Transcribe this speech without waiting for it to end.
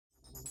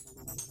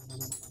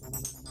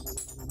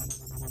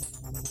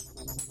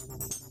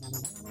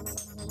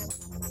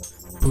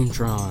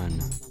Boomtron.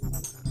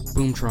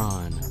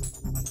 Boomtron.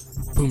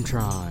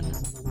 Boomtron.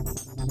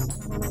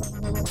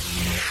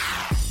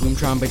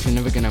 Boomtron, but you're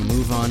never gonna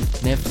move on.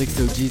 Netflix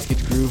OGs get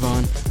the groove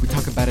on. We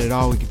talk about it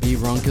all, we could be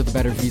wrong. Kill the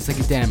better views like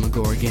a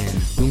Demogorgon.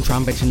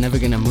 Boomtron, but you're never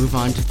gonna move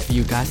on. Just a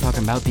few guys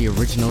talking about the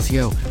originals.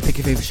 Yo, pick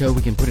your favorite show,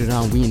 we can put it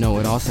on. We know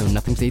it also,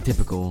 nothing's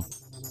atypical.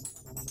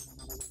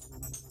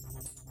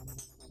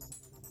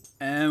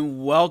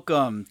 And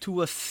welcome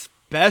to a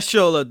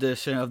special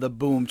edition of the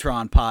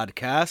Boomtron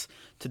podcast.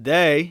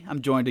 Today,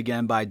 I'm joined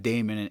again by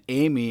Damon and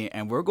Amy,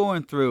 and we're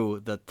going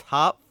through the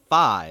top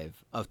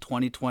 5 of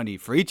 2020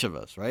 for each of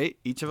us, right?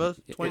 Each of us?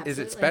 Is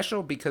it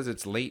special because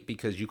it's late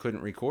because you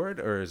couldn't record,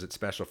 or is it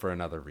special for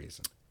another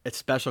reason? It's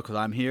special because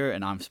I'm here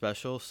and I'm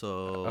special, so...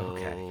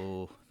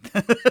 Okay.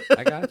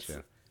 I got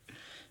you.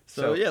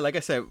 So, yeah, like I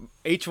said,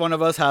 each one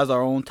of us has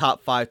our own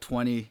top 5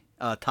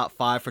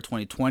 for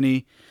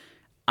 2020.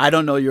 I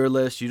don't know your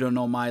list. You don't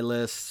know my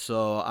list.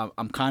 So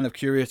I'm kind of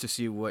curious to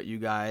see what you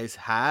guys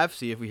have.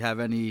 See if we have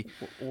any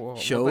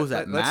shows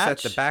that match.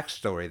 Let's set the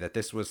backstory that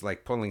this was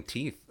like pulling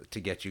teeth to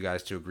get you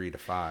guys to agree to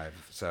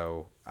 5.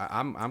 So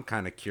I'm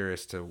kind of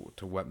curious to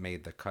what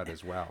made the cut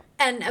as well.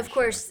 And of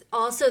course,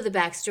 also the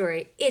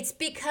backstory. It's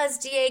because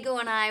Diego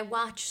and I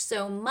watch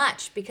so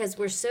much because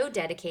we're so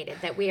dedicated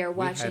that we are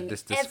watching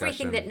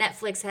everything that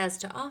Netflix has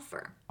to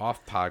offer.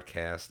 Off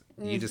podcast,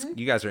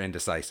 you guys are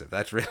indecisive.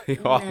 That's really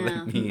all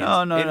it means.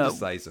 No.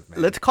 Indecisive,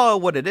 man. Let's call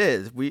it what it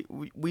is.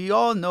 We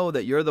all know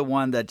that you're the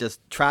one that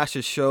just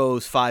trashes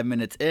shows 5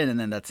 minutes in and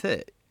then that's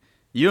it.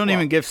 You don't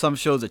even give some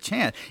shows a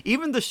chance.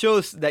 Even the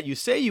shows that you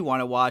say you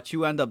want to watch,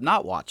 you end up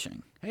not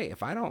watching. Hey,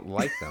 if I don't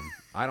like them,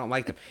 I don't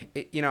like them.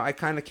 I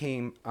kind of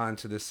came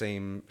onto the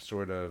same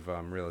sort of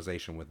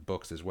realization with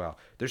books as well.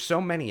 There's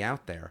so many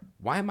out there.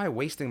 Why am I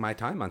wasting my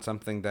time on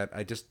something that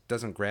I just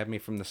doesn't grab me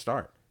from the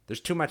start?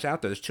 There's too much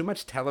out there. There's too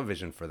much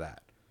television for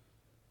that.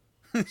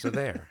 So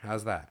there.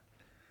 How's that?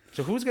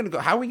 So who's going to go?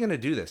 How are we going to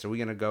do this? Are we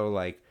going to go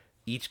like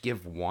each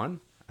give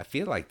one? I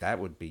feel like that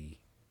would be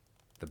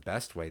the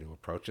best way to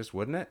approach this,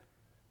 wouldn't it?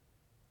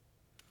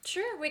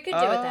 Sure, we could do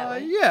it that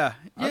way. Yeah.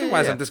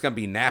 Otherwise, I'm just going to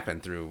be napping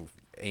through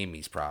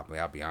Amy's probably.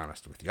 I'll be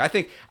honest with you. I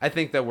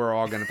think that we're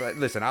all going to...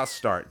 Listen, I'll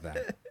start then.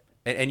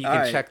 And you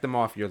can check them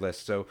off your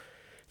list. So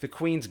the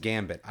Queen's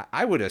Gambit,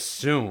 I would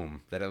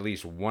assume that at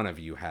least one of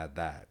you had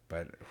that,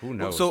 but who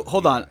knows? So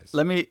hold on.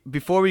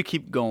 Before we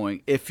keep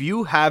going, if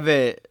you have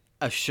it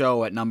a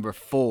show at number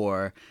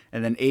 4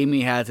 and then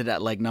Amy has it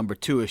at like number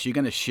 2, is she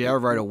going to share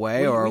right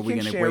away or are we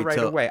going to wait right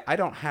till... away. I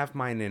don't have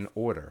mine in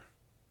order.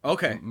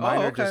 Okay.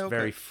 Mine are just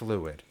very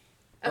fluid.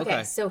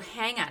 Okay, so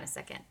hang on a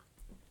second.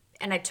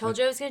 And I told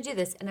you I was going to do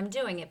this, and I'm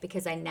doing it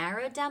because I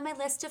narrowed down my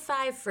list to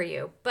 5 for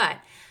you. But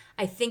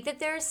I think that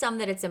there are some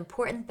that it's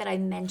important that I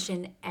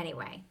mention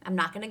anyway. I'm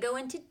not going to go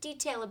into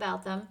detail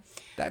about them.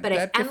 That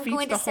I'm defeats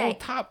going to the say whole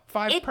top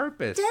 5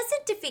 purpose. It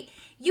doesn't defeat.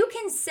 You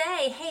can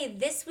say, hey,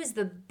 this was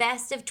the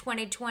best of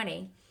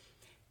 2020.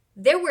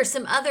 There were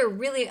some other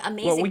really amazing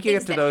things. Well, we can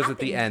get to those happened.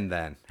 at the end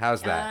then.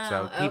 How's that?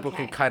 So people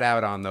can cut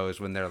out on those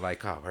when they're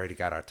like, oh, we already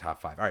got our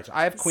top 5. All right, so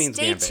I have Queen's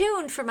Gambit. Stay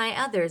tuned for my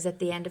others at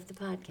the end of the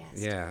podcast.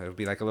 Yeah, it would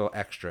be like a little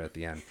extra at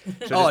the end.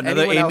 So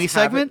another Amy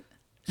segment?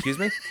 Excuse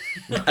me?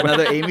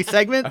 Another Amy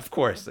segment? Of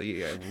course.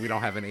 We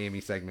don't have an Amy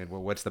segment.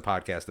 Well, what's the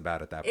podcast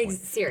about at that point?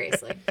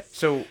 Seriously.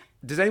 So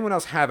does anyone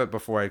else have it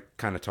before I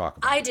kind of talk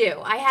about it? I do.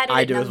 I had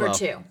it at number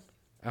 2.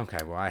 Okay,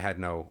 well, I had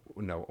no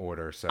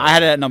order. So I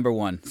had it at number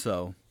 1,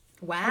 so...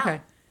 Wow. Okay.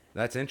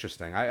 That's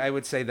interesting. I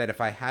would say that if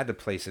I had to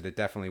place it, it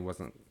definitely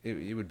wasn't...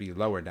 It would be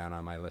lower down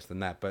on my list than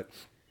that. But,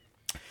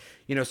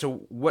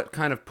 so what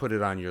kind of put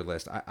it on your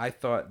list? I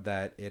thought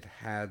that it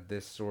had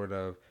this sort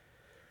of...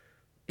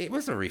 It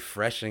was a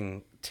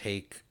refreshing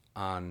take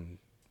on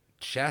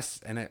chess,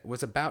 and it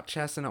was about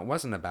chess, and it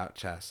wasn't about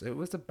chess. It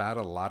was about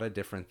a lot of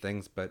different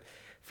things, but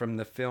from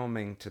the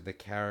filming to the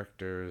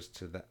characters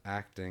to the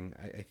acting,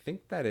 I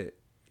think that it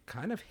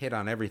kind of hit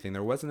on everything.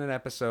 There wasn't an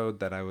episode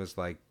that I was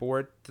like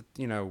bored,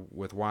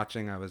 with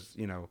watching. I was,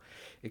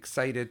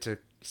 excited to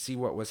see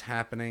what was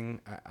happening.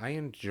 I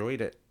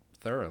enjoyed it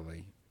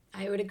thoroughly.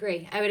 I would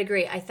agree.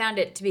 I found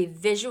it to be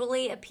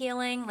visually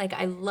appealing. Like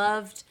I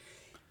loved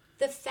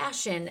the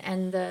fashion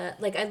and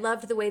I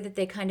loved the way that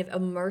they kind of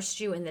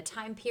immersed you in the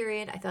time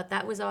period. I thought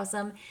that was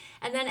awesome.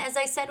 And then as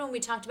I said when we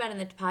talked about it in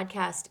the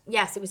podcast,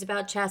 yes, it was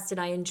about chess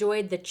and I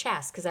enjoyed the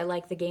chess because I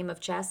like the game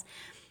of chess.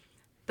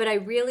 But I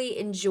really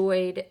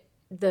enjoyed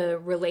the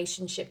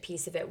relationship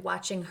piece of it,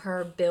 watching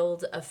her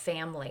build a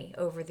family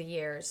over the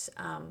years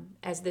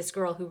as this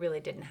girl who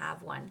really didn't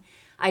have one.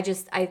 I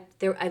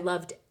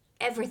loved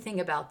everything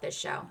about this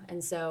show.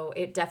 And so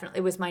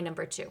it was my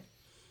number 2.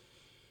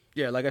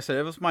 Yeah, like I said,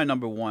 it was my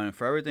number 1.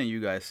 For everything you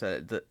guys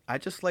said, I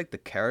just like the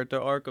character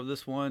arc of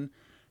this one.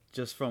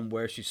 Just from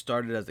where she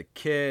started as a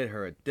kid,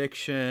 her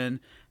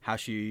addiction, how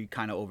she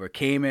kind of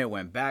overcame it,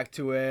 went back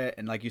to it.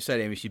 And like you said,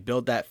 Amy, she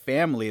built that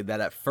family that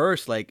at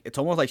first, it's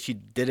almost like she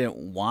didn't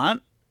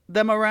want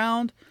them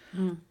around.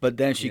 But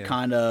then she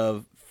kind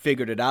of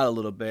figured it out a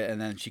little bit.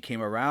 And then she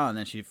came around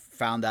and she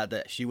found out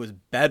that she was a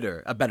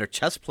better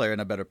chess player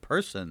and a better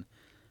person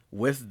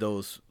with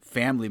those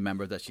family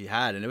members that she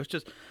had, and it was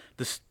just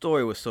the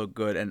story was so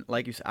good. And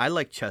like you said, I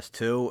like chess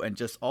too, and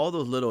just all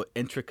those little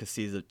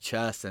intricacies of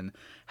chess and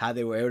how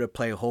they were able to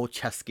play whole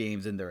chess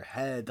games in their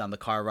head on the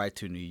car ride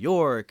to New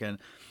York. And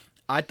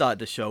I thought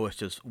the show was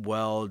just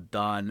well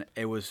done.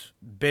 It was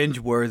binge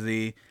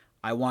worthy.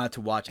 I wanted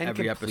to watch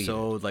every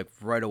episode like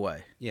right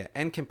away. Yeah,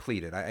 and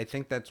completed. I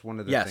think that's one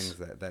of the things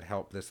that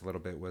helped this a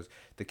little bit was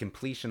the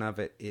completion of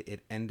it.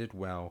 It ended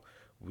well.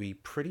 We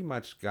pretty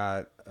much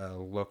got a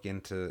look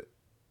into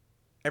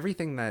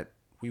everything that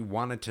we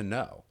wanted to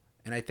know.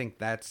 And I think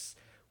that's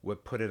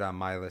what put it on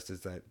my list,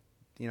 is that,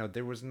 you know,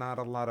 there was not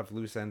a lot of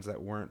loose ends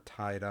that weren't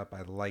tied up.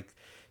 I like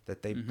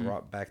that they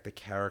brought back the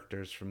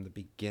characters from the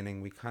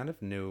beginning. We kind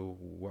of knew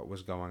what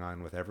was going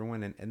on with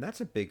everyone. And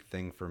that's a big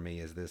thing for me,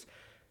 is this,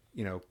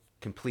 you know,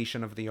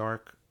 completion of the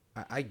arc.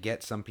 I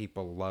get some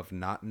people love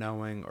not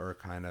knowing, or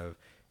kind of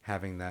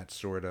having that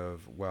sort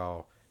of,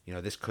 well, you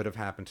know, this could have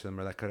happened to them,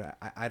 or that could have.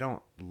 I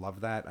don't love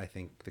that. I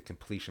think the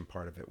completion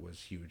part of it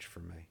was huge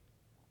for me.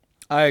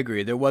 I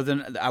agree.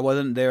 I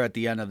wasn't there at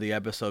the end of the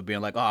episode being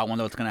like, oh, I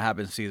wonder what's going to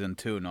happen in season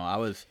 2. No, I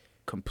was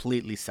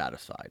completely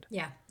satisfied.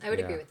 Yeah, I would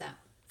agree with that.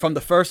 From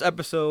the first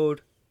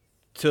episode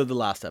to the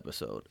last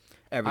episode.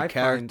 Every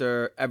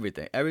character,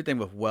 everything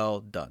was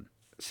well done.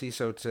 See,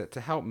 so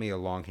to help me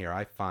along here,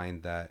 I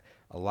find that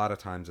a lot of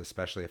times,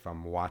 especially if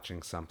I'm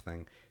watching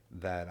something,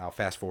 that I'll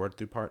fast forward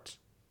through parts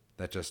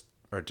that just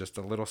are just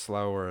a little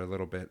slow or a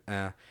little bit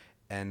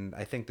And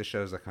I think the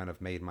shows that kind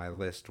of made my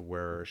list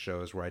were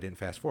shows where I didn't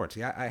fast forward.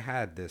 See, I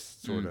had this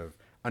sort of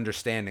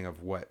understanding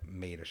of what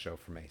made a show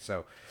for me.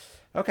 So,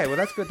 okay, well,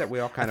 that's good that we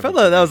all kind of... I felt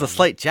like that was a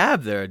slight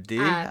jab there, D.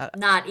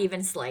 Not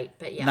even slight,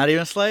 but yeah. Not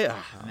even slight?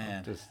 Oh,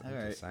 man. Just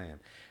saying.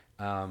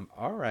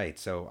 All right,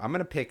 so I'm going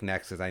to pick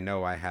next, because I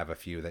know I have a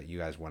few that you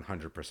guys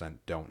 100%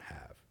 don't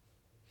have.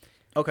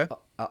 Okay.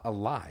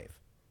 Alive.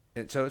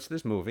 And so it's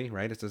this movie,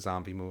 right? It's a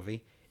zombie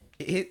movie.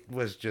 It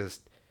was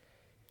just...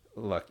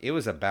 Look, it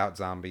was about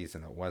zombies,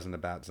 and it wasn't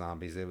about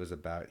zombies. It was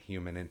about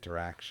human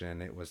interaction.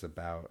 It was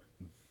about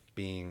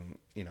being,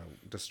 you know,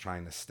 just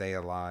trying to stay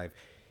alive.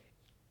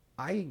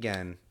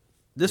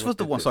 This was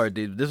the one. Sorry,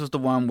 dude. This was the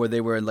one where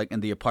they were like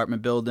in the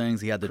apartment buildings.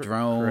 He had the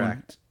drone.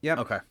 Correct. Yep.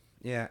 Okay.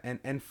 Yeah,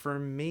 and for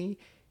me,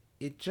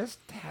 it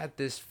just had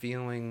this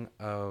feeling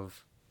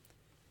of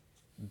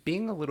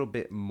being a little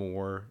bit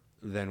more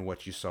than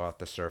what you saw at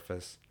the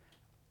surface.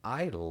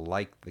 I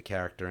liked the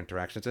character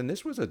interactions, and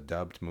this was a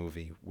dubbed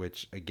movie,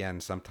 which, again,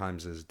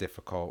 sometimes is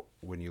difficult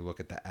when you look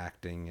at the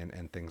acting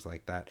and things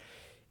like that.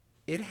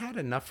 It had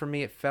enough for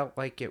me. It felt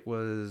like it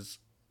was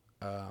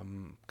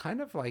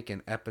kind of like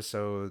an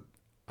episode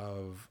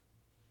of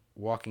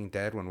Walking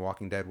Dead when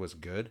Walking Dead was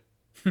good.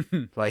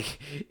 Like,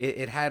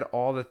 it had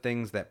all the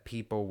things that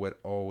people would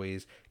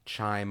always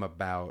chime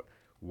about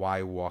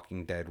why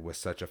Walking Dead was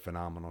such a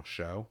phenomenal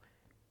show,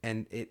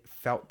 and it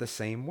felt the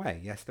same way.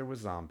 Yes, there were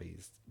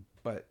zombies,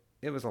 but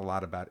it was a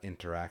lot about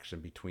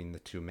interaction between the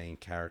two main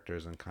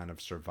characters and kind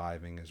of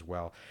surviving as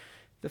well.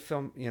 The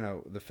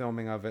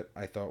filming of it,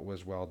 I thought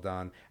was well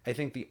done. I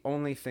think the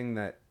only thing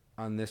that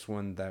on this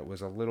one that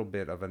was a little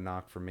bit of a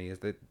knock for me is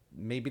that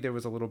maybe there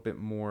was a little bit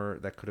more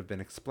that could have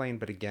been explained,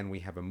 but again, we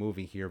have a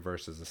movie here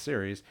versus a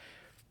series.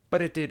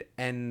 But it did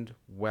end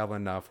well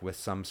enough with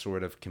some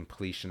sort of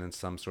completion and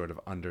some sort of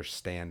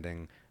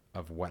understanding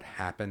of what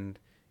happened,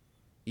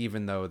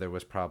 even though there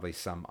was probably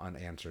some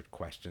unanswered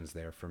questions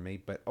there for me.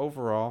 But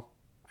overall,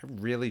 I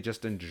really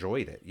just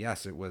enjoyed it.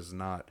 Yes, it was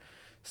not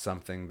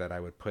something that I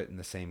would put in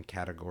the same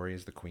category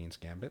as The Queen's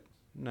Gambit.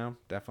 No,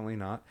 definitely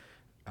not.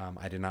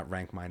 I did not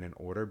rank mine in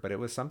order, but it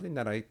was something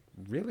that I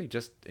really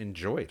just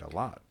enjoyed a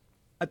lot.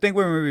 I think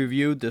when we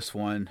reviewed this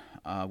one,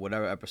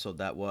 whatever episode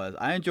that was,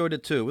 I enjoyed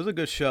it too. It was a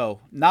good show.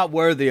 Not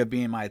worthy of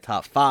being my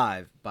top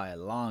 5 by a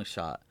long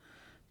shot,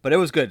 but it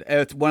was good.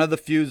 It's one of the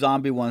few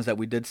zombie ones that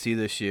we did see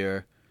this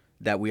year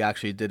that we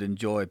actually did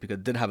enjoy, because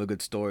it did have a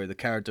good story. The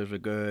characters were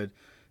good.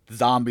 The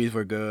zombies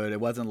were good. It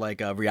wasn't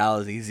like a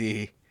Reality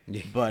Z,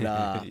 but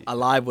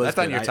Alive was That's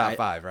good. on your top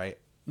 5, right?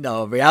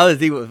 No, Reality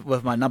Z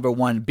was my number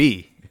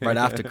 1B. Right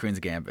after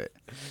Queen's Gambit.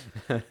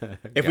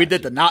 If we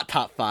did the not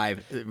top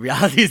 5,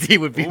 Reality Z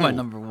would be my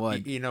number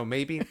 1. You know,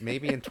 maybe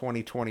in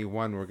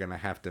 2021 we're gonna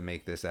have to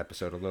make this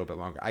episode a little bit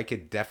longer. I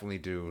could definitely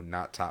do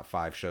not top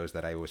 5 shows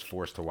that I was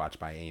forced to watch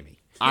by Amy.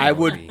 I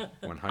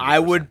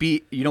would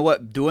be. You know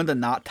what? Doing the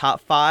not top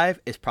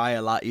 5 is probably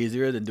a lot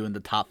easier than doing the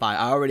top 5.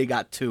 I already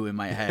got 2 in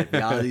my head: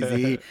 Reality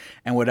Z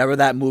and whatever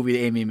that movie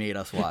Amy made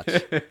us watch.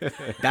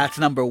 That's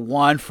number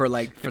 1 for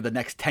the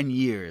next 10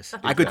 years.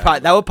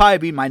 That would probably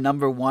be my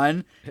number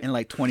 1 in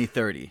like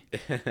 2030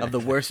 of the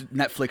worst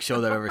Netflix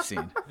shows I've ever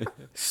seen.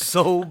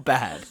 So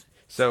bad.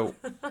 So,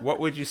 what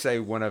would you say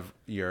one of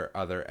your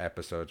other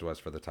episodes was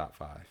for the top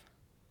 5?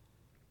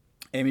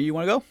 Amy, you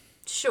want to go?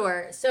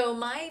 Sure. So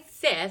my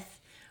 5th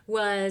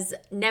was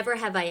Never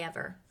Have I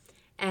Ever.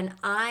 And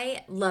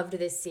I loved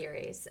this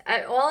series.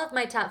 All of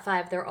my top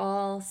 5, they're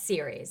all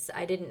series.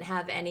 I didn't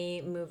have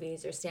any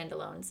movies or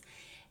standalones.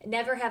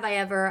 Never Have I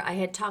Ever, I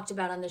had talked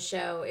about on the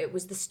show. It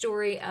was the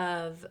story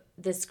of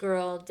this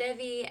girl,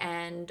 Devi,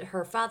 and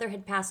her father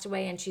had passed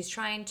away, and she's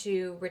trying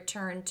to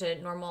return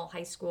to normal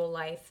high school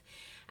life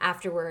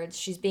afterwards.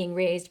 She's being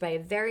raised by a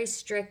very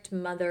strict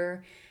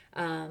mother.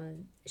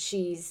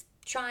 She's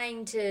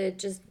trying to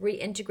just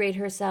reintegrate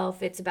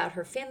herself. It's about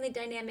her family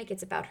dynamic,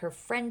 it's about her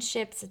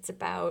friendships, it's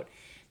about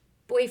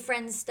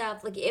boyfriend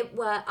stuff. Like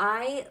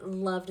I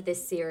loved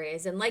this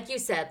series. And like you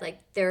said, like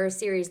there are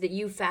series that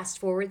you fast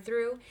forward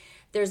through.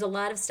 There's a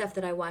lot of stuff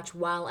that I watch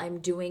while I'm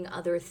doing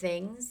other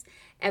things.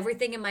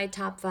 Everything in my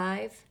top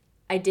 5,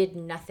 I did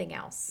nothing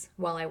else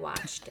while I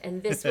watched.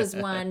 And this was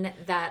one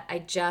that I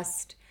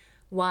just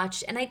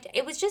watched. And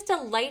it was just a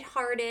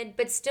lighthearted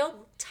but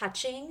still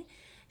touching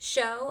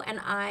show. And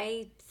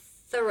I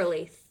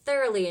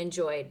thoroughly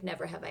enjoyed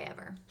Never Have I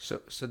Ever. So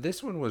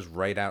this one was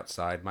right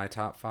outside my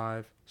top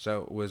 5.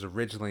 So it was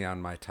originally on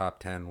my top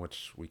 10,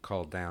 which we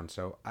called down.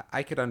 So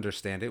I could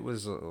understand. It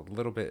was a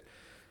little bit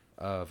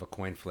of a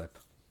coin flip,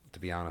 to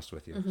be honest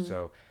with you.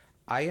 So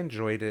I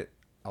enjoyed it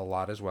a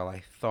lot as well.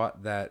 I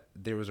thought that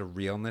there was a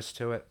realness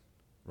to it,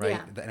 right?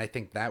 Yeah. And I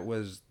think that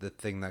was the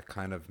thing that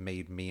kind of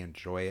made me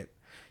enjoy it,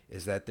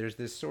 is that there's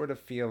this sort of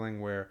feeling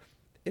where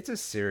it's a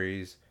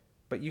series,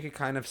 but you could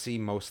kind of see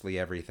mostly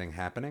everything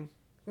happening.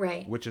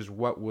 Right. Which is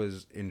what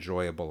was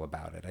enjoyable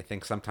about it. I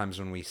think sometimes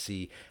when we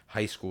see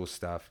high school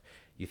stuff,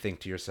 you think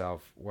to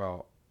yourself,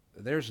 well,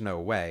 there's no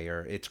way,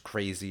 or it's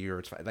crazy, or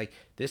it's like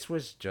this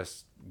was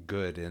just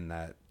good in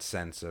that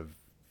sense of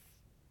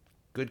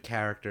good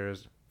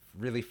characters.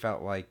 Really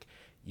felt like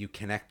you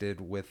connected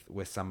with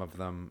some of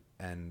them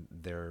and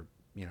their,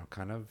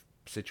 kind of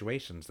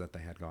situations that they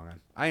had going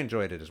on. I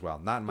enjoyed it as well.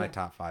 Not in my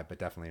top 5, but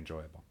definitely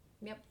enjoyable.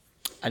 Yep.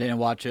 I didn't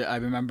watch it. I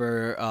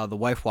remember the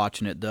wife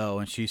watching it though,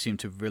 and she seemed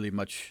to really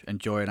much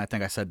enjoy it. And I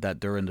think I said that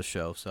during the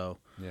show. So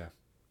Yeah.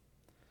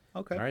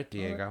 Okay. All right,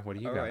 Diego, what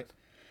do you All got? right.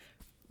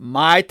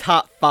 my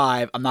top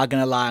 5. I'm not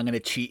gonna lie. I'm gonna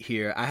cheat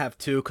here. I have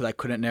 2 because I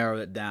couldn't narrow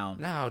it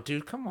down. No,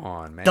 dude, come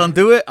on, man. Don't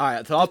do it. All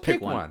right, so I'll Just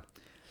pick one. one.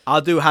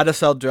 I'll do How to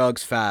Sell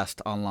Drugs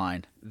Fast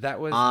online.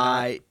 That was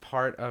not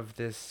part of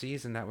this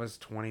season. That was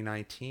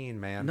 2019,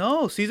 man.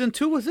 No, season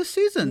 2 was this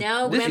season.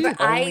 No, This remember is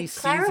only I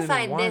season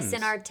clarified this ones.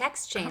 in our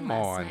text chain Come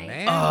last on, night.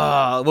 man.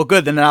 Well,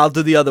 good. Then I'll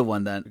do the other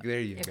one then. There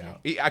you Okay. go.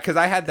 Because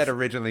I had that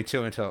originally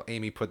too until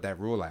Amy put that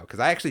rule out. Because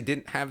I actually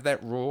didn't have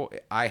that rule.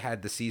 I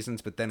had the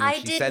seasons, but then when I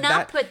she did said not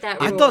that, put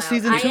that I rule thought out.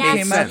 season 2 I came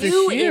asked out this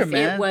you year, if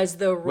man. it was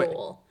the Wait,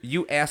 rule.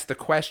 you asked the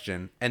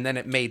question, and then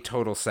it made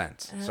total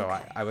sense. So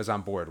I was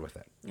on board with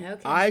it.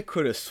 Okay. I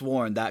could have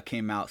sworn that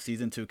came out.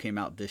 Season 2 came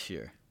out this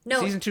year. no,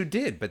 Season 2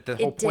 did, but the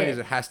whole point is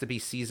did. it has to be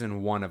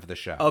season 1 of the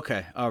show.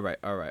 Okay. All right.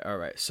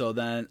 So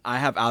then I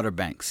have Outer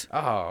Banks.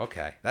 Oh,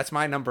 okay. That's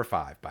my number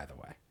 5, by the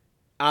way.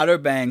 Outer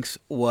Banks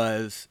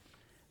was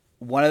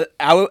one of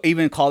I would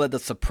even call it the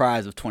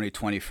surprise of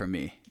 2020 for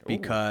me,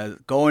 because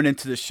going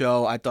into the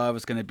show, I thought it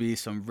was going to be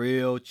some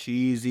real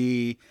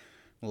cheesy,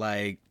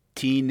 like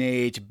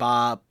teenage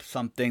bop,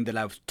 something that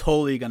I was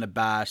totally going to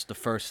bash the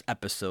first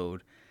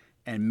episode.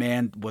 And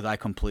man, was I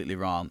completely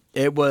wrong.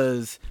 It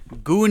was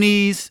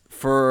Goonies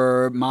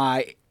for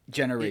my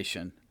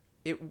generation.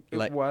 It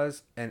Like-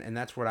 was, and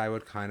that's what I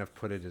would kind of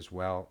put it as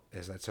well.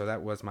 Is that so?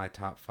 That was my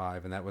top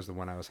 5, and that was the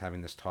one I was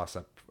having this toss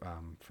up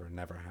for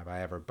Never Have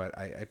I Ever. But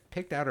I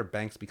picked Outer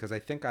Banks because I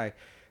think I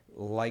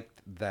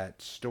liked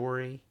that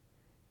story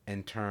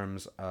in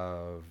terms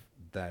of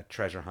that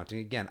treasure hunting.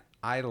 Again,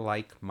 I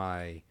like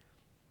my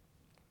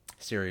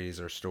series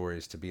or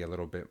stories to be a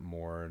little bit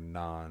more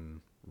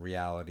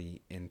non-reality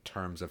in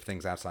terms of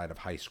things outside of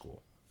high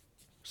school.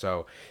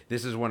 So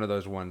this is one of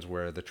those ones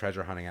where the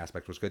treasure hunting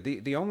aspect was good.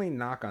 The only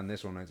knock on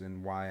this one is,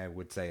 and why I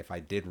would say if I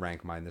did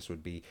rank mine, this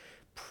would be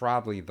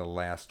probably the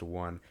last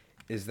one,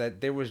 is that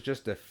there was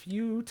just a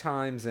few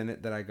times in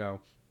it that I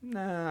go,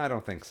 nah, I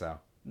don't think so.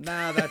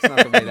 Nah, that's not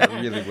the way that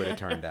really would have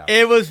turned out.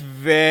 It was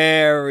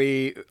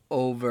very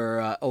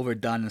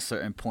overdone at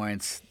certain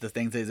points. The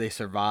things that they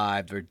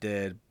survived or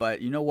did,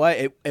 but you know what?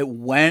 It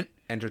went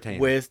Entertaining.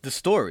 with the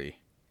story,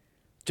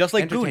 just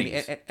like Entertaining.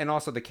 Goonies. And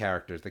also the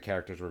characters. The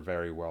characters were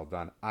very well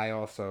done. I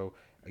also,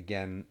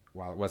 again,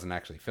 while it wasn't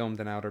actually filmed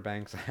in Outer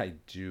Banks, I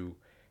do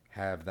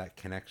have that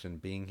connection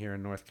being here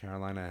in North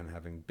Carolina and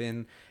having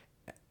been.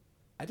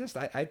 I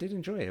did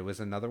enjoy it. It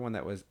was another one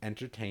that was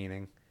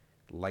entertaining,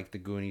 like the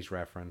Goonies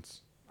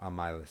reference, on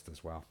my list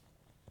as well.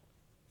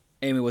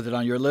 Amy, was it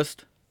on your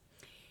list?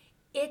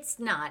 it's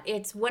not.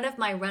 It's one of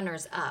my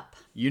runners up.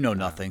 You know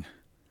nothing.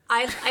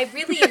 I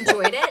really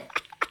enjoyed it.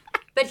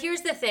 But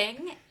here's the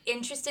thing.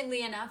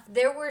 Interestingly enough,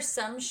 there were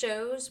some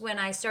shows when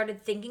I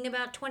started thinking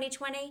about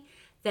 2020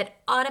 that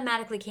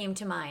automatically came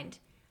to mind.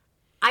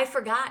 I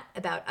forgot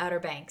about Outer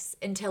Banks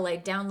until I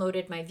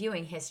downloaded my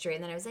viewing history.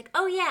 And then I was like,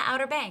 oh yeah,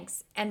 Outer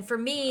Banks. And for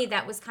me,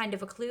 that was kind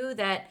of a clue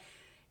that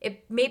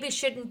it maybe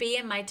shouldn't be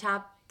in my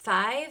top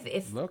 5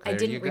 if Look, I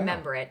there you didn't go.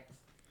 remember it.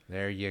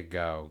 There you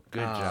go. Good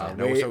job.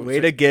 Way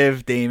to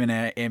give Damon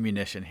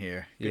ammunition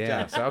here. Good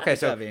Yeah, job. so, okay, Good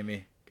so- job,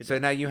 Amy. So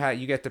now you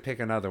get to pick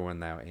another one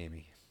now,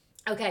 Amy.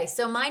 Okay,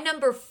 so my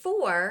number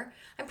 4,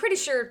 I'm pretty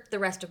sure the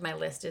rest of my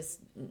list is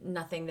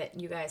nothing that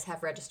you guys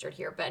have registered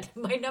here, but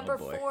my number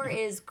boy. 4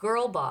 is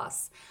Girl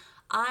Boss.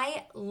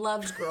 I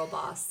loved Girl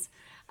Boss.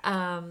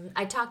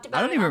 I talked about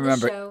I don't it even on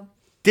remember. the show.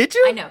 Did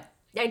you? I know.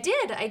 I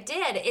did.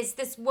 It's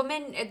this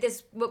woman,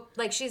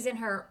 like she's in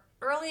her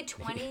early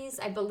 20s,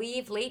 I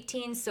believe, late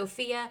teens,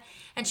 Sophia,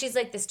 and she's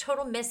like this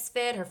total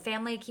misfit. Her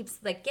family keeps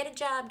like, get a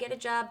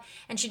job.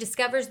 And she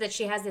discovers that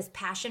she has this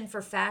passion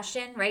for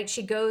fashion, right?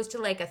 She goes to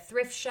like a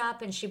thrift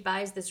shop and she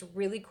buys this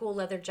really cool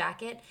leather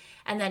jacket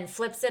and then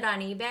flips it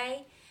on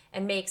eBay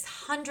and makes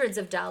hundreds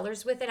of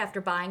dollars with it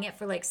after buying it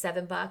for like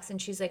 $7.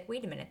 And she's like,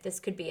 wait a minute, this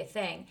could be a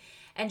thing.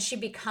 And she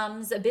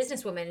becomes a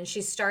businesswoman and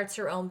she starts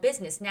her own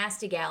business,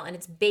 Nasty Gal. And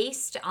it's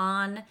based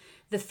on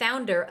the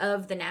founder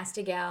of the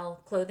Nasty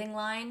Gal clothing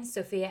line,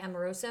 Sophia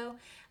Amoroso.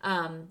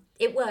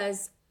 It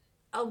was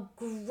a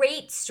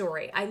great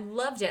story. I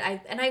loved it.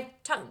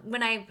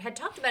 When I had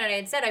talked about it, I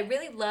had said I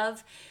really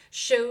love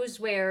shows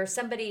where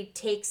somebody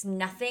takes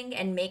nothing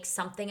and makes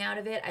something out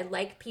of it. I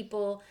like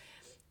people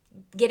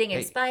getting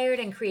inspired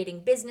and creating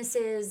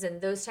businesses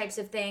and those types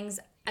of things.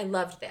 I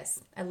loved this.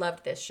 I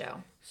loved this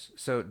show.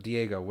 So,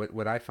 Diego,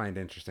 what I find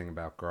interesting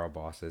about Girl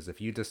Boss is if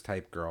you just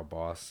type Girl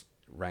Boss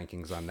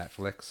rankings on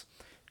Netflix,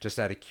 just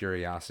out of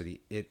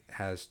curiosity, it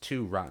has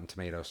 2 Rotten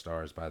Tomato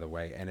stars, by the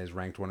way, and is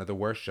ranked one of the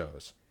worst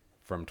shows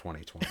from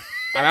 2020.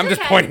 I'm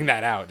just pointing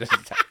that out.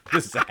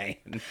 Just saying.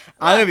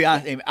 I'm gonna be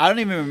honest, Amy, I don't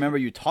even remember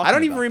you talking. I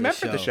don't even about remember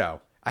this the show.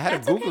 I had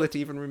That's to Google okay. it to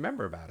even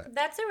remember about it.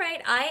 That's all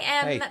right. I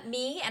am Hey,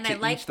 me, and to I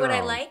like each their what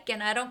I own. like,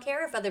 and I don't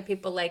care if other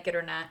people like it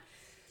or not.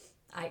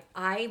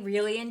 I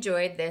really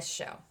enjoyed this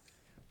show.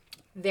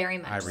 Very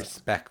much. I so.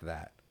 respect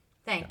that.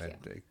 Thank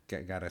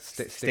you. Gotta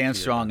stick Stand to your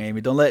strong,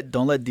 Amy. Don't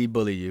let D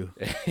bully you.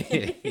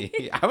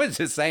 I was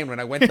just saying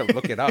when I went to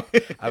look it up,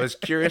 I was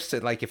curious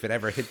to like if it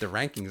ever hit the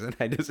rankings, and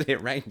I just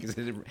hit rankings.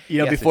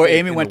 Before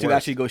Amy went to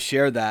actually go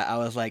share that, I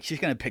was like, she's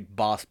gonna pick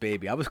Boss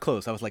Baby. I was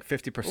close. I was like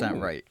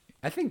 50% right.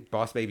 I think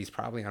Boss Baby's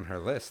probably on her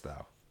list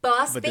though.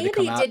 Boss But did it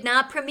Baby come out? did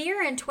not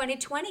premiere in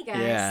 2020, guys.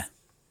 Yeah.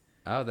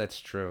 Oh, that's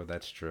true.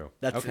 That's true.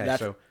 That's- okay.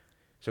 that's-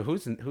 So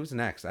who's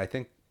next? I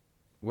think.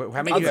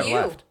 How many It's do you have you.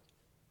 left?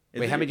 Is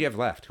Wait, how it- many do you have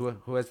left?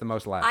 Who has the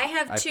most left? I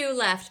have 2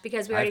 left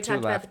because we I have already 2 talked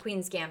about left. the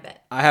Queen's Gambit.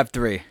 I have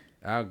 3.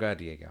 Oh, good,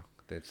 Diego.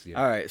 That's you.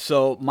 All right,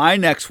 so my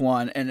next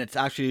one, and it's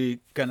actually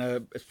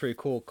it's pretty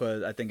cool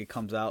because I think it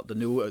comes out, the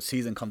new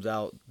season comes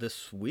out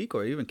this week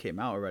or it even came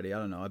out already. I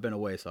don't know. I've been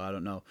away, so I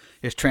don't know.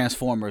 It's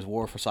Transformers: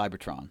 War for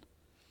Cybertron.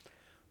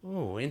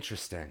 Oh,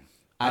 interesting.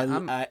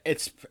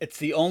 It's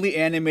the only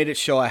animated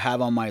show I have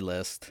on my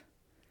list,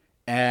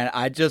 and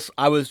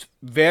I was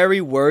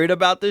very worried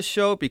about this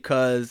show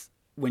because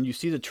when you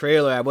see the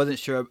trailer, I wasn't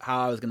sure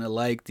how I was gonna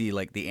like the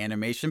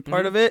animation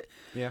part of it.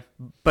 Yeah.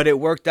 But it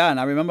worked out, and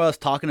I remember us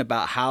talking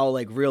about how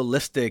like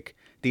realistic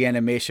the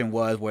animation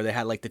was, where they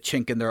had like the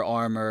chink in their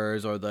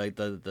armors or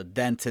the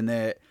dent in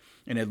it,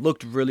 and it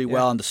looked really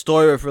well, and the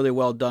story was really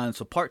well done.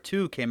 So part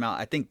 2 came out,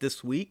 I think,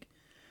 this week.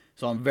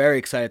 So I'm very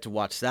excited to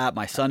watch that.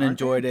 My son Aren't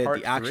they enjoyed in it. part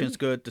The action's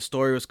 3? good. The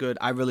story was good.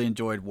 I really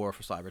enjoyed War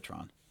for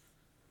Cybertron.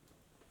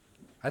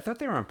 I thought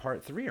they were on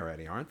part 3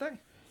 already, aren't they?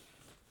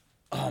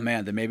 Oh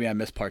man, then maybe I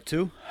missed part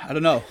 2. I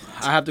don't know.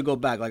 I have to go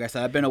back. Like I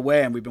said, I've been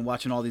away and we've been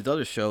watching all these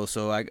other shows,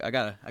 so I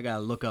gotta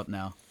look up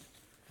now.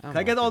 Can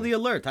I get all the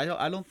alerts?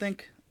 I don't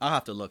think I'll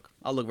have to look.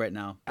 I'll look right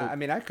now. I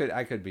mean, I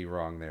could be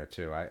wrong there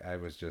too. I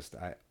was just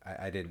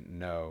I didn't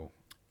know,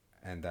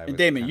 and I. And was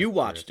Damon, kinda you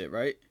watched curious. it,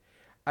 right?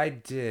 I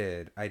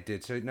did.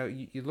 So no,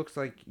 it looks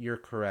like you're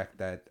correct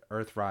that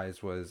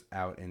Earthrise was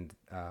out in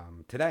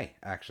today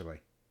actually.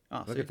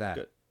 Oh, Look see? at that.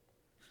 Good.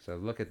 So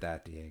look at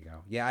that,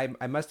 Diego. Yeah,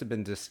 I must have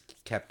been just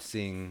kept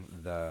seeing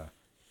the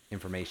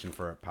information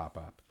for it pop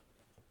up.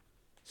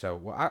 So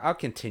well, I'll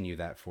continue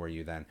that for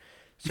you then.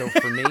 So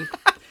for me,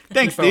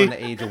 Thanks, Kubo and D.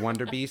 the Age of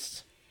Wonder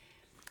Beasts.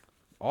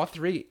 All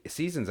 3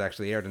 seasons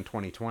actually aired in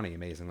 2020,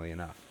 amazingly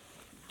enough.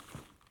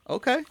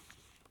 Okay.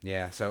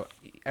 Yeah, so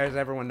as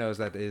everyone knows,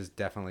 that is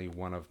definitely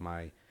one of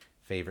my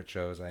favorite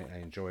shows. I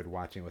enjoyed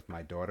watching with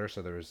my daughter,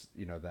 so there was,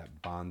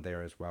 that bond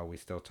there as well. We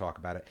still talk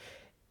about it.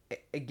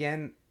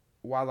 Again,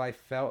 while I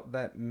felt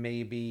that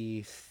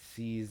maybe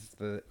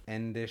the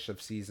endish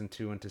of season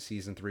 2 into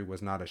season 3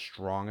 was not as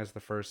strong as the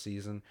first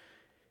season,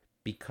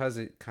 because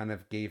it kind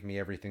of gave me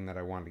everything that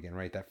I wanted again,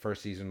 right? That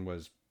first season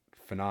was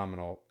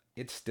phenomenal.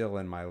 It's still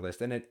in my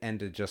list, and it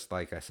ended just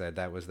like I said.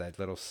 That was that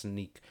little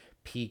sneak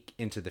peek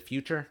into the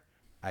future.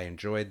 I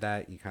enjoyed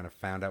that. You kind of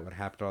found out what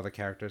happened to all the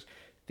characters.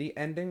 The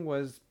ending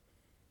was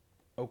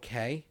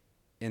okay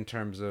in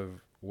terms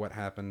of what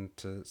happened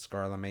to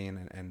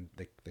Scarlemagne and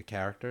the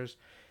characters.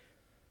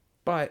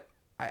 But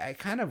I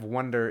kind of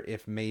wonder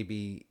if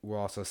maybe we'll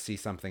also see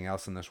something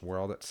else in this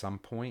world at some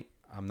point.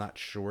 I'm not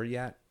sure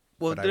yet.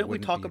 Well, but I didn't we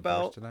wouldn't talk be averse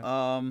about to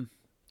that.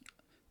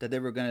 that they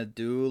were gonna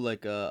do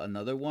like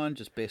another one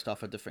just based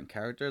off a different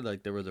character?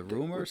 Like there was a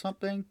rumor or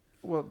something.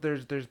 Well,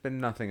 there's been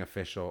nothing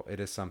official. It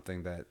is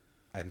something that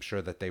I'm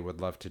sure that they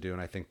would love to do,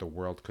 and I think the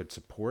world could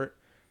support.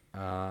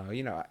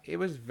 It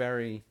was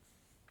very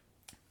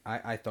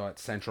I thought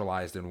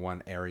centralized in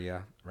one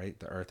area, right?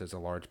 The Earth is a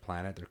large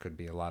planet. There could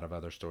be a lot of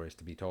other stories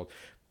to be told.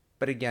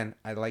 But again,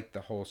 I like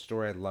the whole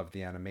story. I love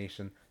the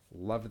animation,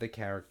 love the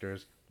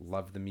characters,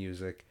 love the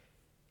music.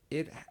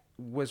 It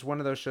was one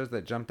of those shows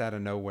that jumped out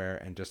of nowhere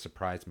and just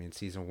surprised me. And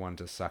season 1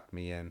 just sucked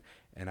me in.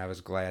 And I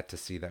was glad to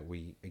see that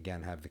we,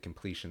 again, have the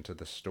completion to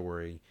the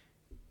story.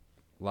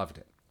 Loved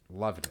it.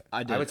 Loved it.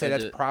 I would say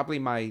that's probably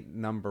my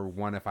number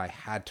 1 if I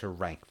had to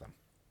rank them.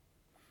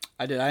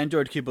 I did. I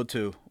enjoyed Kipo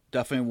too.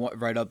 Definitely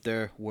right up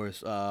there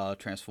was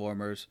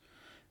Transformers.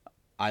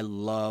 I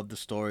love the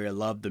story. I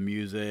love the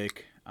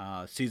music.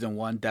 Season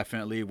 1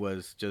 definitely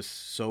was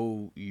just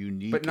so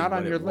unique. But not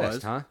on your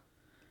list, huh?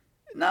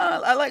 No,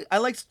 I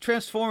like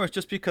Transformers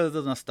just because of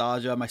the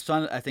nostalgia. My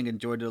son, I think,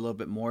 enjoyed it a little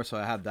bit more, so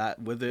I have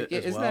that with it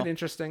as well. Isn't that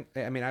interesting?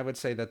 I mean, I would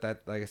say that,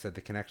 like I said,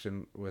 the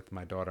connection with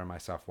my daughter and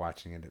myself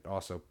watching it, it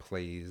also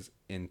plays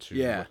into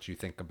what you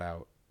think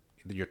about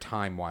your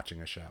time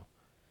watching a show.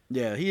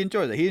 Yeah, he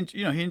enjoys it.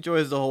 He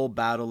enjoys the whole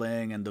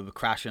battling and the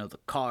crashing of the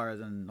cars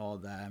and all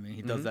that. I mean,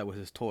 he does that with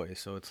his toys,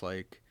 so it's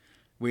like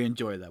we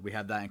enjoy that. We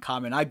have that in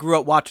common. I grew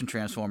up watching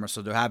Transformers,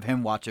 so to have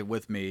him watch it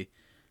with me,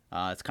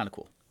 it's kind of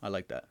cool. I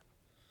like that.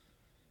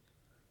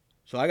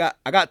 So I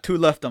got 2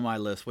 left on my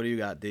list. What do you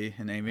got, D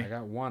and Amy? I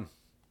got 1.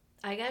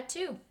 I got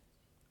 2.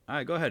 All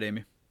right, go ahead,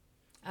 Amy.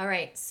 All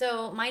right.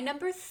 So my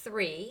number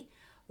 3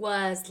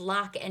 was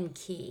Lock and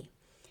Key.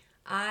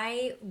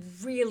 I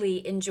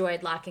really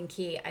enjoyed Lock and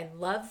Key. I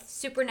love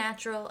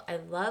supernatural. I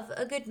love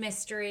a good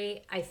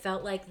mystery. I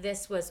felt like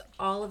this was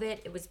all of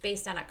it. It was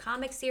based on a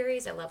comic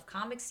series. I love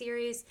comic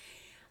series.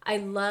 I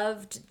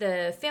loved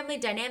the family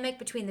dynamic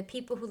between the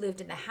people who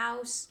lived in the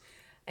house.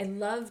 I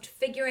loved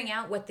figuring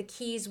out what the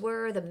keys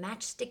were, the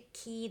matchstick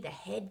key, the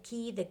head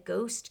key, the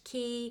ghost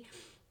key.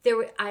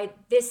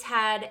 This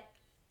had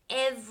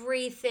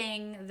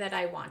everything that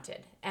I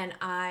wanted, and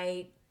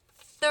I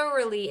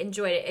thoroughly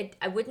enjoyed it.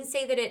 I wouldn't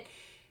say that it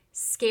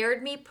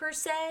scared me per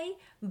se,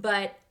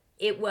 but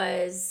it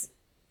was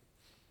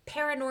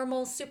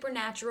paranormal,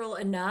 supernatural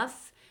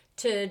enough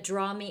to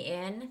draw me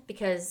in,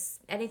 because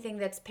anything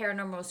that's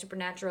paranormal,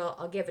 supernatural,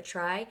 I'll give a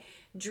try.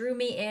 Drew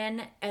me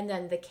in, and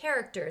then the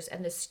characters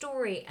and the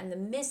story and the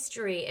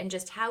mystery and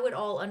just how it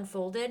all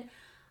unfolded.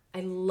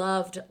 I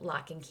loved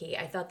Lock and Key.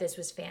 I thought this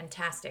was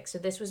fantastic. So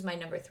this was my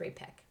number 3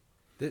 pick.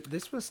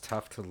 This was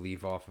tough to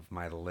leave off of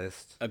my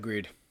list.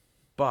 Agreed.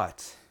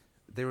 But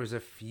there was a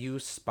few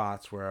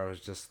spots where I was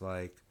just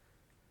like,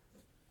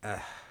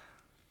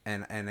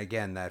 and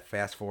again, that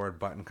fast forward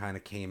button kind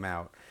of came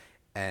out.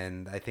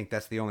 And I think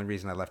that's the only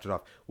reason I left it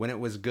off. When it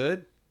was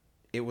good,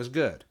 it was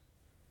good.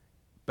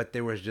 But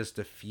there was just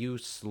a few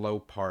slow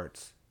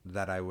parts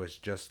that I was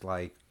just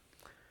like,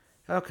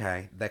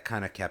 okay, that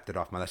kind of kept it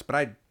off my list. But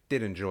I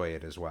did enjoy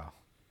it as well.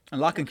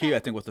 And Lock and Key, I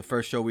think, was the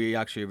first show we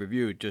actually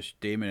reviewed, just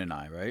Damon and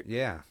I, right?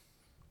 Yeah.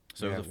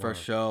 So it was the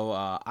first show.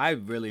 I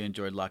really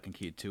enjoyed Lock and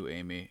Key too,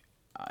 Amy.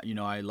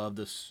 I love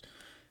this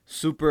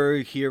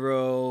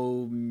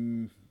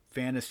superhero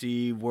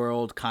fantasy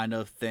world kind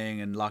of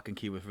thing, and Lock and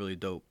Key was really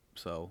dope.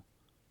 So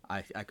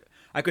I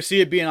could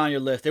see it being on your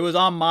list. It was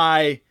on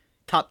my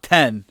top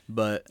 10,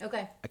 but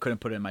Okay. I couldn't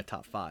put it in my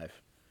top 5.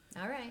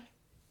 All right.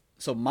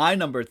 So my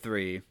number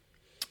 3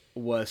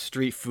 was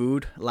street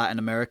food, Latin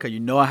America.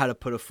 I had to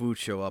put a food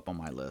show up on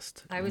my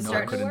list. I was I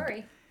starting to couldn't-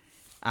 worry.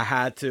 I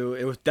had to.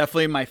 It was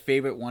definitely my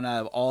favorite one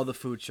out of all the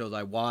food shows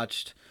I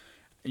watched.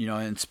 It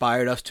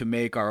inspired us to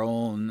make our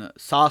own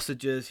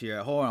sausages here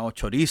at home, our own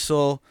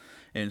chorizo.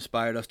 It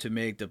inspired us to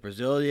make the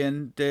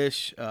Brazilian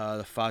dish,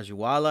 the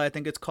feijoada, I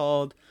think it's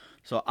called.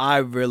 So I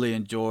really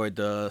enjoyed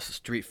the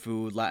street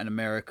food, Latin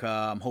America.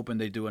 I'm hoping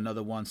they do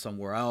another one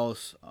somewhere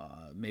else.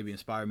 Maybe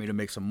inspire me to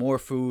make some more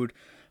food.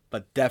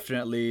 But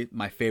definitely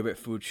my favorite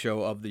food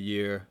show of the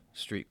year,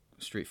 street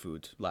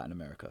foods, Latin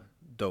America.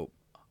 Dope.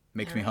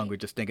 Makes me hungry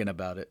just thinking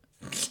about it.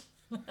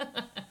 All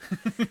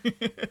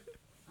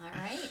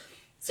right.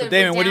 So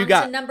Damon, we're what do you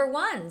down got? to number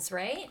 1s,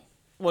 right?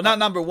 Well, not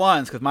number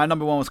 1s, because my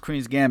number 1 was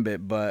Queen's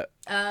Gambit, but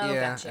Oh,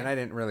 Yeah, gotcha. and I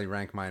didn't really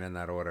rank mine in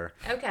that order.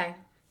 Okay.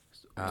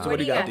 so What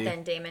do you got D?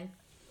 then, Damon?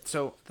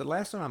 So the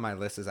last one on my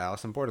list is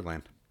Alice in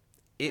Borderland.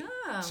 It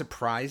Oh.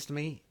 surprised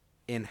me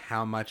in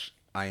how much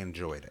I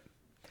enjoyed it.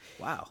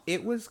 Wow.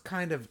 It was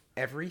kind of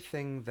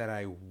everything that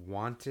I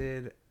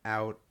wanted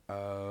out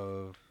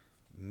of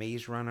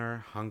Maze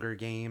Runner, Hunger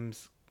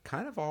Games,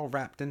 kind of all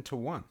wrapped into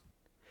one.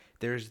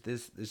 There's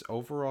this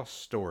overall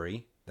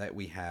story that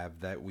we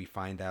have that we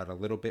find out a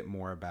little bit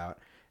more about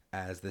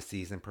as the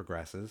season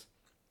progresses.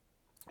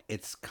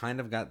 It's kind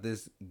of got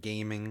this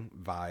gaming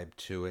vibe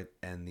to it,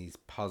 and these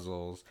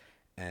puzzles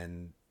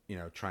and,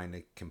 trying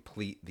to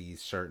complete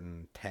these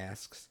certain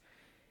tasks.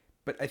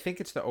 But I think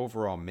it's the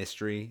overall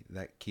mystery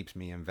that keeps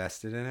me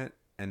invested in it,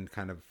 and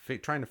kind of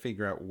trying to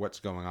figure out what's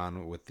going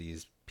on with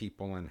these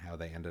people and how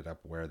they ended up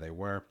where they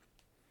were.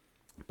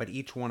 But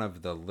each one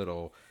of the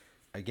little,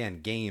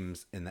 again,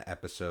 games in the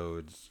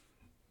episodes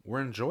were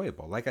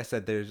enjoyable. Like I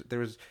said,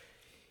 there's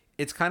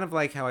it's kind of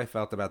like how I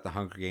felt about the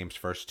Hunger Games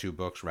first 2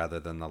 books rather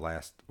than the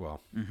last,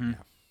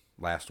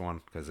 last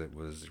one, because it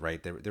was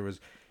right there.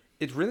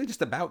 it's really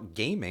just about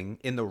gaming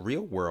in the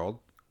real world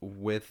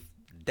with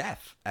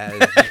death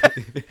as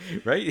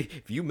right.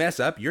 If you mess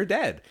up, you're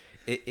dead.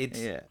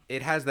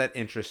 It has that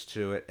interest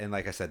to it, and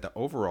like I said, the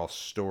overall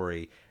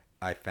story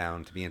I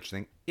found to be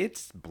interesting.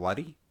 It's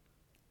bloody.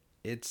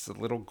 It's a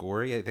little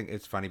gory. I think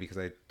it's funny because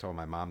I told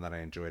my mom that I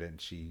enjoyed it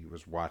and she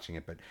was watching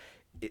it, but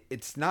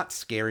it's not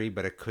scary,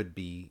 but it could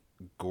be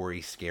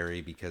gory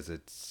scary because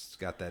it's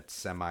got that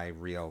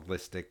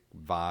semi-realistic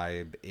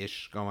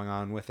vibe-ish going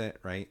on with it,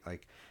 right?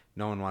 Like,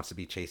 no one wants to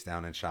be chased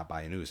down and shot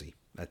by an Uzi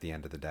at the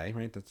end of the day,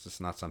 right? That's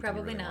just not something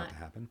Probably you really not. want to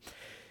happen.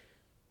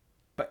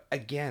 But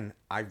again,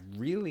 I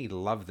really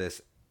love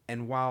this.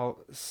 And while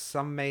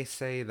some may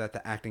say that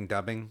the acting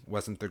dubbing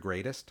wasn't the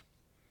greatest,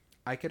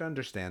 I could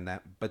understand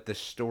that, but the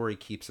story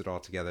keeps it all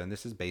together. And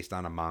this is based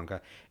on a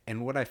manga.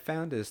 And what I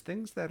found is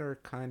things that are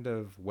kind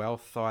of well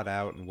thought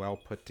out and well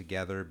put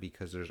together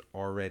because there's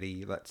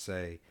already, let's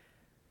say,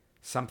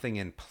 something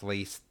in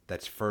place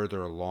that's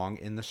further along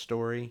in the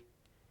story.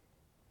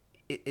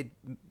 It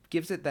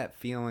gives it that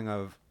feeling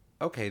of,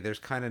 okay, there's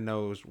kind of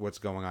knows what's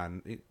going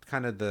on.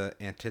 Kind of the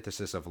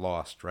antithesis of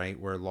Lost, right?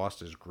 Where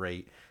Lost is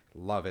great,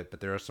 love it, but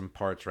there are some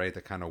parts, right,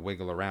 that kind of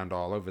wiggle around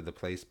all over the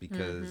place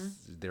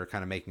because they're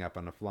kind of making up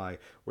on the fly.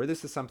 Where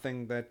this is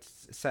something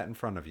that's set in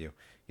front of you.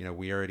 You know,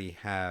 we already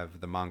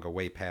have the manga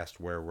way past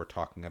where we're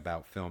talking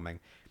about filming.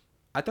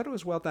 I thought it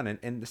was well done,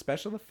 and the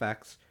special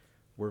effects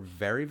were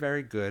very,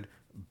 very good,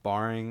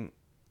 barring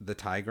the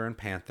tiger and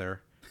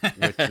panther,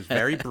 which is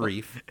very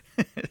brief.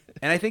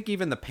 And I think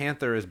even the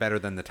panther is better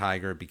than the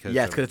tiger because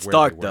it's where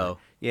dark they were. though.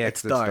 Yeah,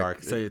 it's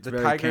dark. So it's the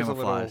very tiger's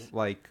camouflaged. a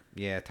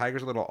little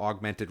tiger's a little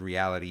augmented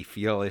reality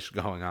feel-ish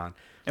going on.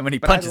 And when he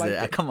But I punches liked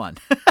it, come on.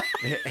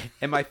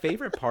 And my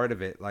favorite part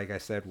of it, like I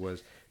said,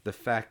 was the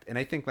fact, and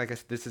I think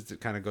this is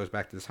kind of goes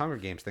back to this Hunger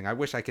Games thing. I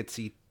wish I could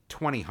see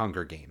 20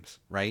 Hunger Games,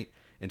 right,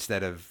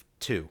 instead of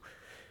 2.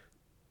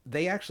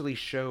 They actually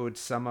showed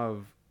some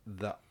of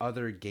the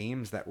other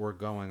games that were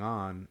going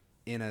on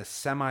in a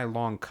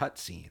semi-long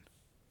cutscene,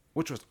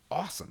 which was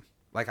awesome.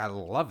 Like, I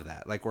love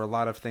that. Like, where a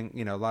lot of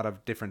a lot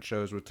of different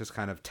shows would just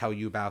kind of tell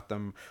you about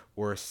them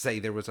or say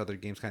there was other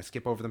games, kind of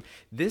skip over them.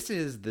 This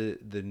is the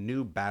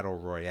new Battle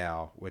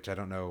Royale, which I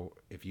don't know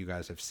if you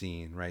guys have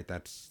seen, right?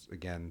 That's,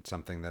 again,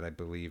 something that I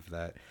believe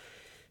that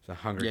the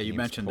Hunger Games you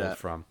mentioned pulled that.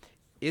 from.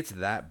 It's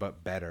that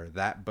but better,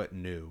 that but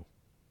new.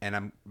 And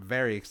I'm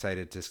very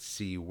excited to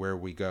see where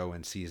we go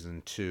in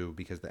Season 2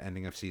 because the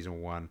ending of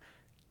Season 1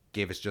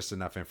 gave us just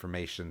enough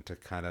information to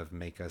kind of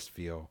make us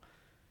feel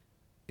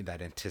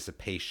that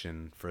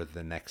anticipation for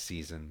the next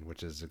season,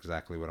 which is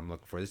exactly what I'm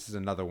looking for. This is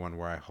another one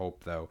where I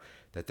hope, though,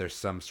 that there's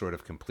some sort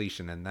of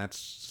completion, and that's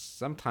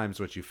sometimes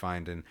what you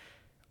find in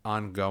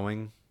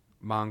ongoing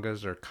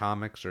mangas or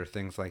comics or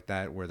things like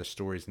that, where the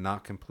story's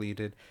not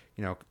completed,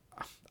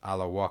 a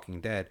la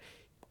Walking Dead.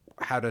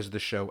 How does the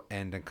show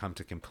end and come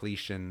to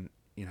completion,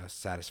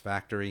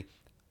 satisfactory?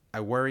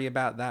 I worry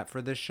about that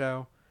for this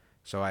show,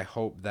 so I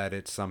hope that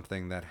it's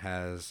something that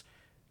has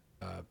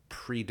a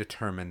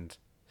predetermined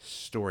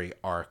story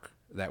arc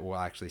that we'll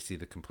actually see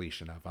the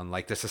completion of,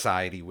 unlike The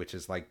Society, which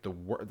is like the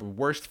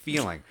worst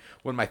feeling.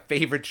 One of my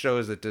favorite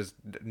shows that just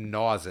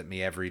gnaws at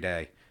me every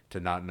day to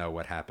not know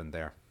what happened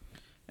there.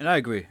 And I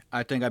agree.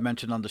 I think I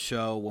mentioned on the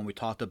show when we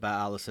talked about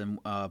Alice in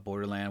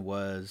Borderland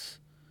was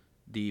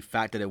the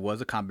fact that it was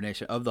a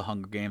combination of the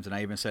Hunger Games, and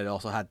I even said it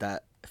also had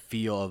that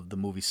feel of the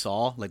movie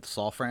Saw, like the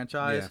Saw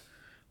franchise,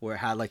 where it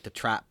had like the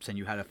traps and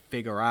you had to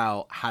figure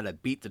out how to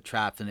beat the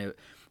traps, and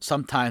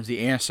sometimes the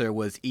answer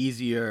was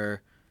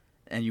easier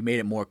and you made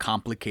it more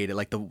complicated,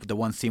 like the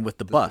one scene with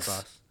the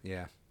bus.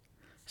 Yeah.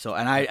 So,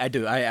 and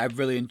I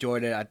really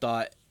enjoyed it. I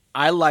thought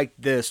I liked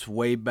this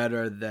way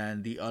better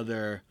than the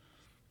other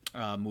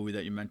movie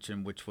that you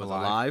mentioned, which was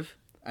Alive.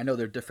 I know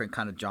they're different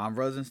kind of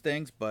genres and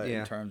things, but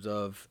in terms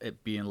of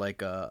it being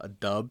like a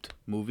dubbed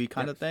movie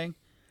kind of thing,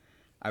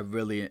 I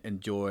really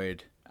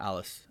enjoyed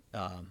Alice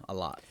a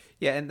lot.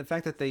 Yeah, and the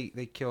fact that they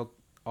killed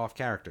off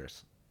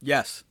characters.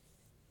 Yes.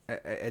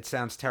 It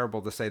sounds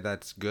terrible to say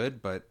that's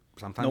good, but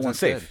sometimes No one's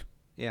that's safe. good.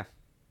 Yeah.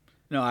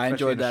 No, I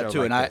Especially enjoyed in a that show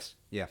too, like and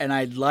this. and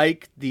I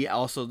like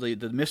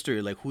the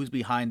mystery, like who's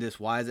behind this,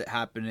 why is it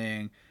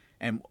happening,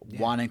 and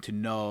wanting to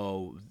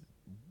know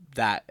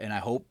that. And I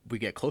hope we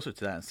get closer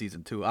to that in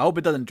season 2. I hope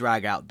it doesn't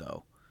drag out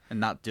though, and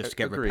not just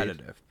get Agreed.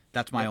 repetitive.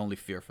 That's my only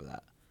fear for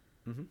that.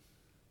 Mm-hmm.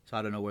 So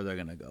I don't know where they're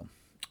gonna go.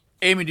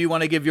 Amy, do you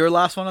want to give your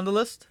last one on the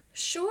list?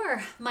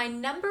 Sure. My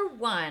number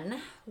 1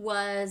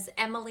 was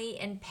Emily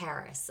in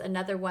Paris.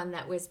 Another one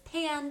that was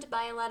panned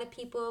by a lot of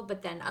people,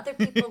 but then other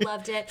people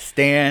loved it.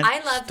 Stand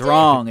I loved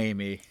strong,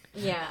 Amy.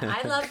 Yeah,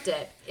 I loved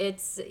it.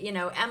 It's,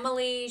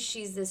 Emily,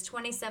 she's this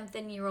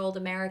 20-something-year-old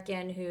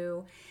American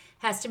who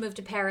has to move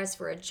to Paris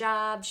for a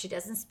job. She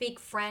doesn't speak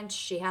French.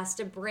 She has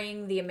to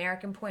bring the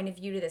American point of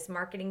view to this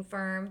marketing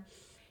firm.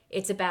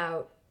 It's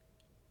about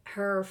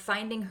her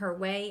finding her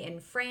way in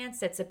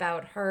France. It's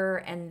about her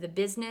and the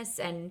business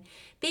and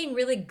being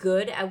really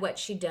good at what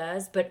she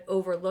does, but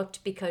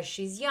overlooked because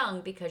she's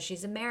young, because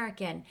she's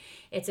American.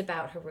 It's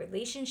about her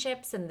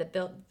relationships and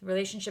the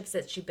relationships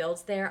that she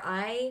builds there.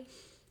 I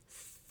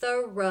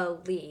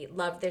thoroughly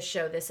loved this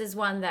show. This is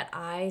one that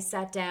I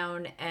sat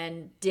down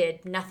and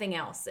did nothing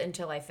else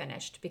until I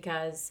finished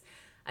because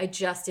I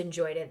just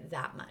enjoyed it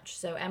that much.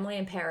 So Emily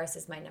in Paris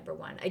is my number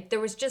one. There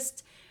was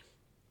just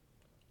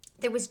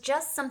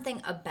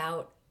something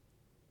about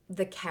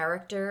the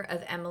character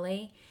of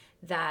Emily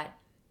that,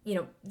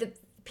 the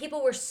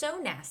people were so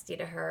nasty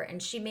to her,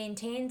 and she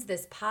maintains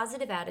this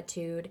positive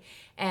attitude,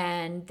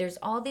 and there's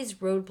all these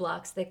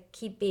roadblocks that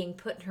keep being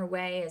put in her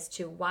way as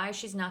to why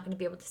she's not going to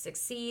be able to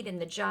succeed in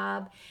the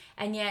job,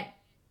 and yet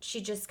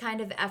she just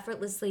kind of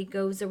effortlessly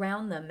goes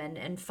around them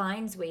and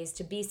finds ways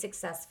to be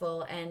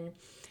successful. And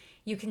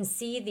you can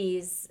see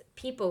these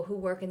people who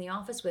work in the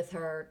office with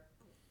her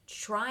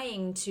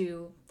trying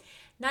to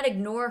not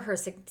ignore her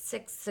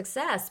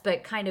success,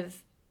 but kind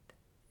of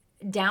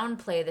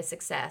downplay the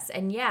success,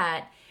 and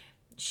yet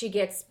she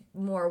gets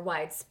more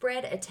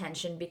widespread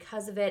attention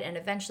because of it, and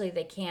eventually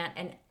they can't.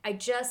 And I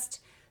just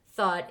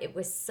thought it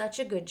was such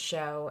a good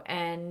show.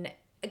 And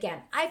again,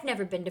 I've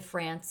never been to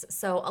France,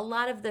 so a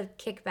lot of the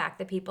kickback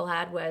that people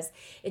had was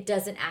it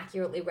doesn't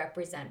accurately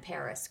represent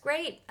Paris.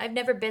 Great. I've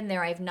never been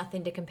there. I have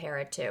nothing to compare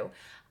it to.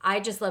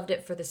 I just loved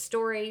it for the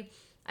story.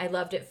 I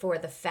loved it for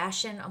the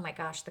fashion. Oh my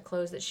gosh, the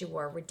clothes that she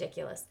wore,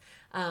 ridiculous.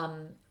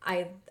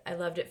 I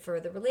loved it for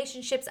the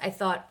relationships. I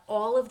thought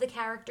all of the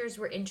characters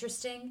were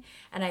interesting,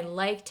 and I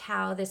liked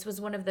how this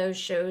was one of those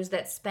shows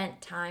that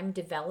spent time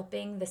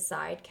developing the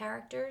side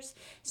characters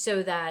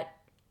so that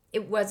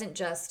it wasn't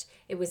just,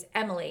 it was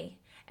Emily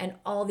and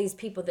all these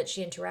people that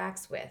she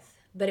interacts with,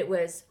 but it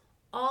was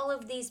all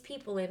of these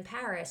people in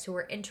Paris who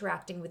were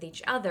interacting with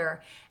each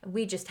other.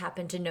 We just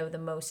happened to know the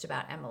most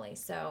about Emily.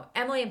 So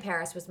Emily in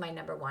Paris was my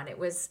number one. It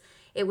was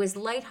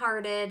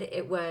lighthearted.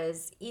 It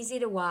was easy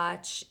to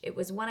watch. It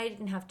was one I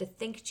didn't have to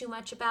think too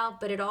much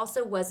about, but it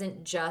also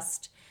wasn't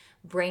just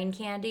brain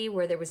candy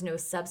where there was no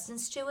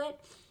substance to it.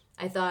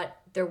 I thought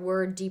there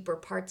were deeper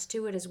parts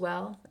to it as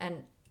well.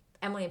 And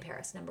Emily in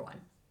Paris, number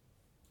one.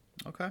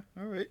 Okay,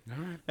 all right.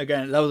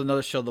 Again, that was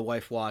another show the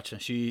wife watched, and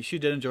she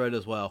did enjoy it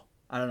as well.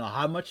 I don't know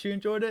how much she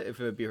enjoyed it, if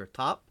it would be her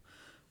top,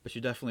 but she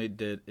definitely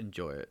did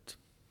enjoy it.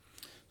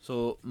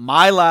 So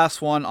my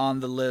last one on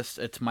the list,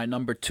 it's my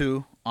number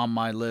 2 on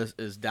my list,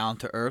 is Down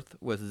to Earth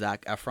with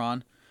Zac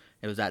Efron.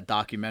 It was that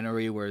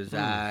documentary where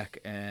Zac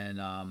and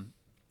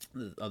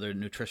the other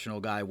nutritional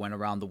guy went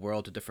around the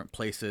world to different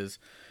places,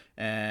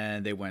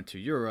 and they went to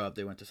Europe,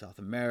 they went to South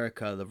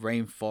America, the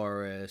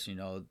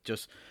rainforest,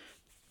 just...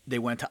 They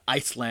went to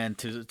Iceland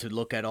to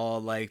look at all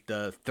like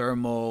the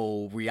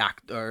thermal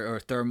reactor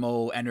or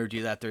thermal energy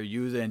that they're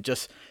using.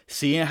 Just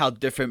seeing how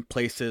different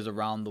places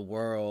around the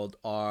world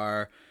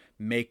are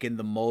making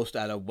the most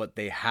out of what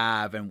they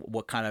have and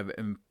what kind of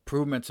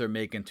improvements they're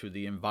making to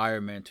the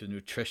environment, to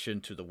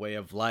nutrition, to the way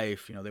of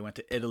life. They went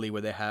to Italy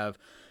where they have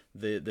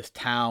this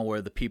town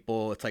where the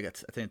people, I think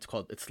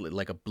it's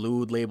like a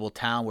blue label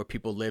town where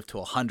people live to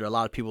 100. A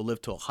lot of people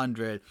live to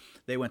 100.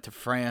 They went to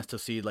France to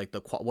see like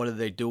what are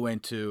they doing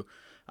to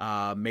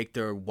make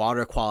their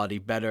water quality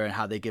better, and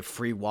how they give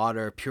free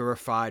water,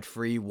 purified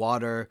free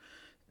water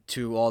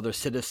to all their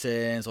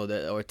citizens, or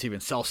to even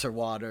seltzer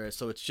water.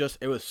 So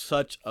it was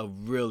such a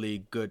really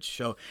good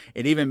show.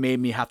 It even made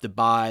me have to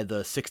buy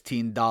the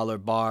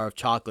 $16 bar of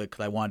chocolate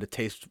because I wanted to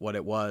taste what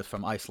it was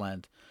from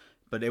Iceland.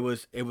 But it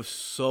was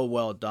so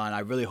well done. I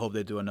really hope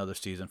they do another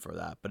season for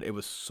that. But it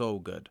was so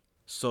good.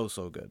 So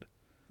good.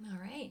 All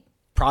right.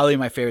 Probably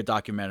my favorite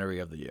documentary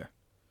of the year.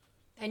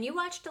 And you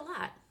watched a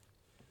lot.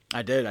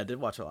 I did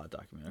watch a lot of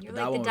documentaries. You're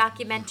like the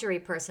documentary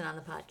person on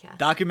the podcast.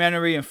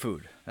 Documentary and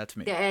food. That's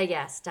me.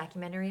 Yes,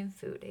 documentary and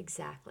food.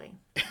 Exactly.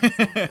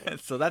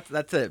 So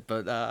that's it.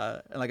 But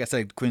like I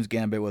said, Queen's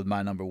Gambit was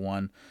my number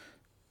 1.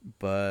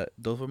 But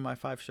those were my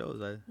 5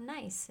 shows.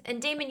 Nice.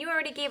 And Damon, you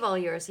already gave all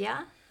yours,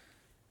 yeah?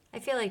 I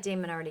feel like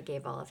Damon already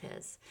gave all of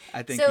his.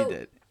 I think he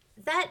did.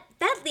 That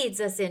leads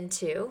us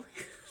into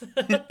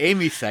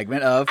Amy's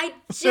segment of... I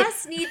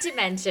just need to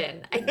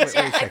mention... Wait a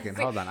second,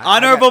 hold on.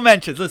 Honorable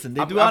mentions. Listen,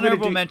 they I'm do gonna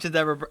honorable mentions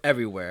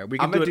everywhere. We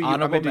can do an honorable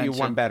mention. I'm going to do you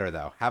one better,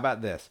 though. How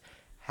about this?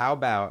 How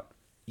about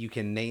you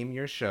can name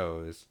your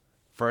shows...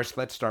 First,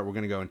 let's start. We're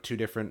going to go in two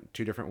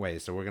different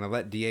ways. So we're going to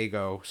let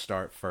Diego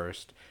start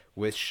first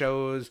with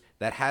shows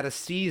that had a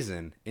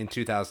season in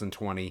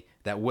 2020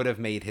 that would have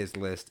made his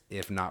list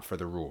if not for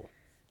the rule.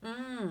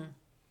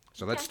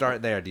 So let's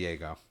start there,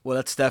 Diego. Well,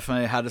 that's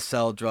definitely How to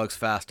Sell Drugs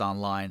Fast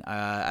Online.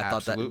 I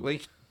thought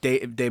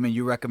that Damon,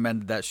 you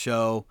recommended that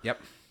show.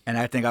 Yep. And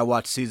I think I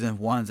watched season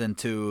 1 and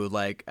 2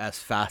 like as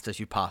fast as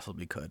you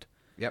possibly could.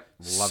 Yep.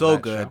 Love so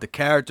that good. Show. The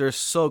characters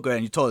so good,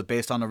 and you told it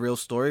based on a real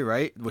story,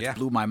 right? Which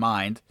blew my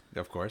mind.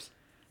 Of course.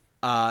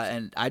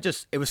 And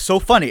it was so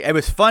funny. It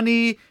was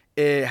funny.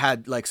 It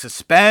had like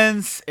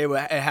suspense. It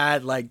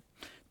had like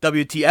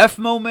WTF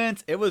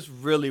moments. It was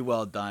really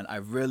well done. I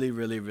really,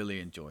 really, really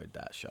enjoyed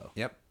that show.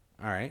 Yep.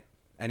 All right.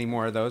 Any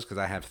more of those? Because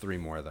I have 3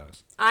 more of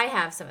those. I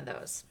have some of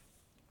those.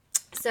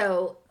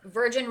 So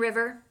Virgin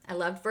River. I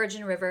loved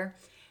Virgin River.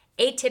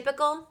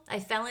 Atypical. I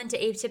fell into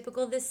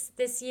Atypical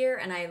this year,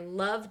 and I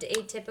loved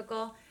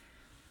Atypical.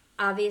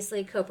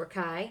 Obviously, Cobra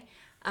Kai.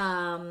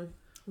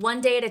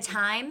 One Day at a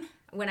Time.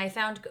 When I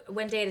found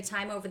One Day at a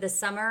Time over the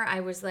summer, I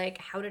was like,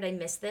 how did I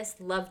miss this?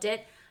 Loved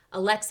it.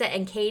 Alexa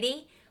and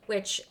Katie,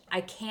 which I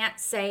can't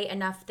say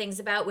enough things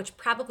about, which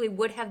probably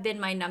would have been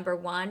my number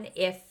one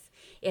if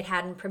it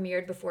hadn't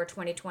premiered before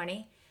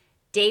 2020.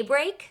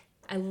 Daybreak.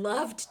 I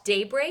loved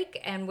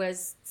Daybreak and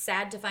was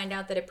sad to find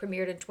out that it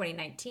premiered in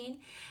 2019.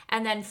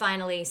 And then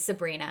finally,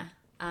 Sabrina.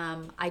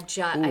 I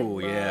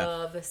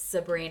love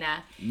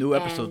Sabrina. New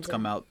episodes And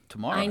come out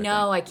tomorrow. I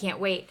know. I can't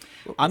wait.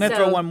 I'm gonna So-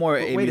 throw one more,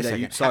 Wait Amy. a That second.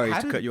 you, sorry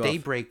How to did cut you off.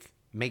 Daybreak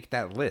make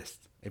that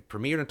list? It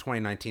premiered in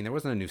 2019. There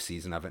wasn't a new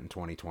season of it in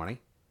 2020.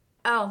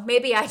 Oh,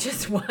 maybe I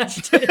just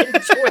watched it in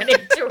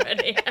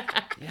 2020.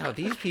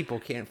 These people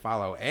can't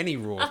follow any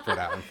rules put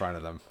out in front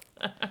of them.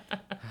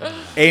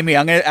 Amy,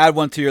 I'm gonna add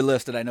one to your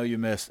list that I know you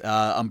missed.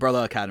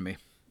 Umbrella Academy.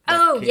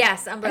 Oh,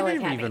 yes, I Umbrella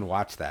didn't Academy. even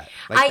watch that.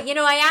 I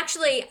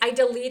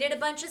deleted a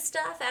bunch of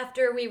stuff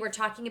after we were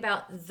talking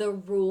about the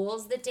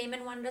rules that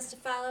Damon wanted us to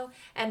follow,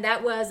 and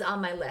that was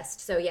on my list.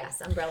 So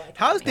yes, Umbrella Academy.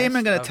 How is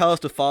Damon gonna Yes, tell us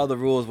to follow the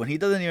rules when he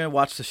doesn't even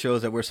watch the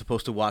shows that we're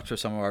supposed to watch for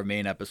some of our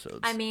main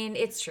episodes? I mean,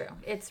 it's true.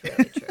 It's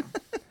really true.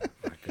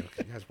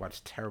 You guys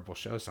watch terrible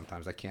shows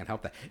sometimes. I can't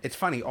help that. It's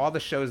funny. All the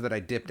shows that I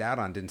dipped out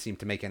on didn't seem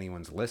to make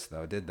anyone's list,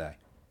 though, did they?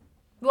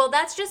 Well,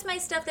 that's just my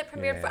stuff that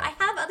premiered. Yeah.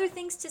 I have other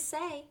things to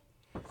say.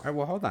 All right,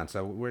 well, hold on.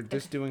 So we're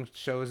just doing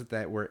shows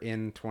that were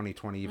in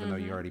 2020, even though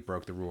you already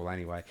broke the rule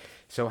anyway.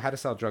 So How to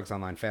Sell Drugs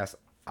Online Fast,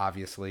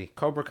 obviously.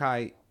 Cobra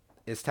Kai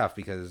is tough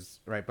because,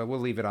 right, but we'll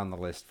leave it on the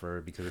list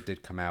because it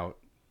did come out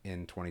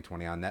in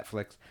 2020 on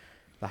Netflix.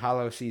 The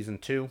Hollow Season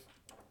 2,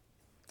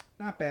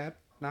 not bad.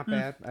 Not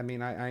bad. I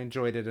mean, I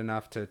enjoyed it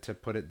enough to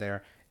put it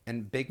there.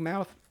 And Big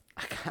Mouth,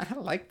 I kind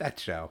of like that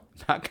show.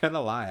 Not going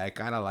to lie. I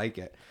kind of like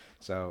it.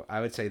 So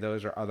I would say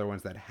those are other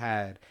ones that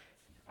had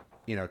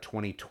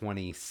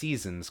 2020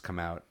 seasons come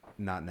out,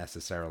 not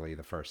necessarily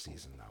the first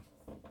season,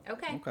 though.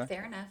 Okay. Okay.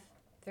 Fair enough.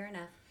 Fair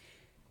enough.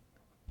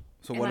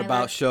 So And what I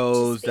about like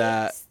shows to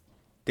that space.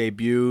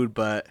 debuted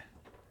but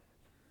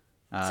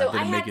So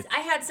didn't make it?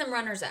 I had some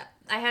runners up.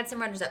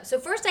 So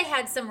first I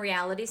had some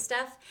reality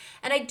stuff,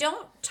 and I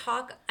don't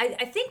talk.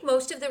 I think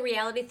most of the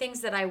reality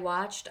things that I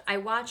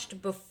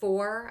watched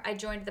before I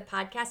joined the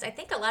podcast. I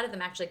think a lot of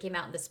them actually came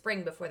out in the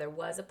spring before there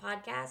was a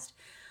podcast.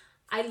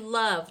 I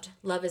loved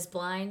Love Is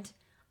Blind.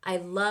 I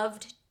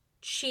loved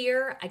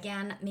Cheer.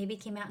 Again, maybe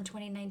came out in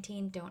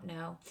 2019. Don't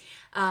know.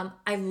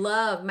 I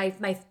love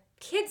my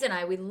kids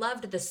and we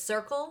loved The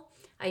Circle.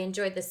 I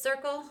enjoyed The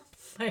Circle.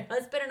 My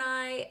husband and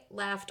I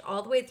laughed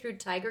all the way through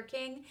Tiger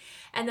King.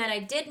 And then I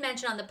did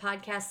mention on the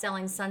podcast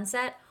Selling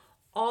Sunset,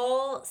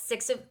 all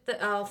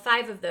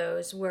 5 of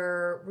those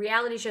were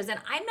reality shows. And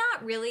I'm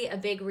not really a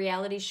big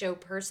reality show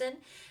person,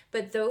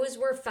 but those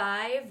were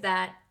 5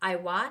 that I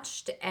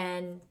watched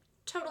and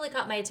totally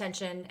caught my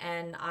attention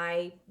and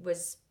I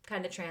was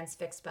kind of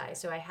transfixed by.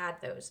 So I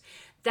had those.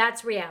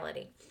 That's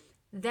reality.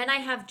 Then I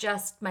have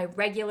just my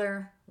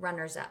regular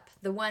runners up,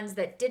 the ones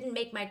that didn't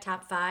make my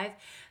top 5,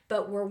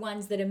 but were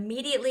ones that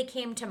immediately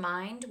came to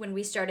mind when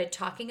we started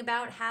talking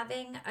about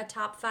having a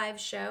top 5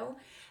 show.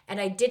 And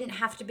I didn't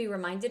have to be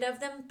reminded of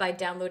them by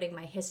downloading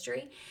my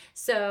history.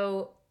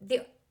 And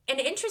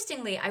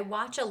interestingly, I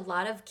watch a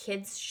lot of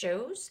kids'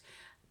 shows,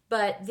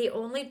 but the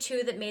only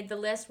 2 that made the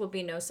list will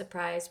be no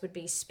surprise, would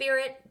be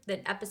Spirit,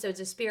 the episodes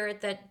of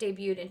Spirit that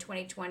debuted in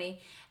 2020,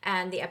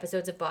 and the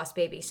episodes of Boss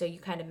Baby. So you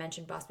kind of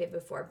mentioned Boss Baby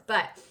before.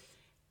 But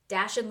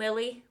Dash and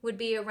Lily would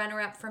be a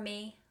runner-up for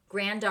me.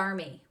 Grand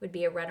Army would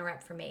be a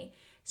runner-up for me.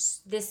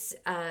 This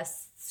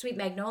Sweet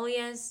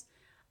Magnolias,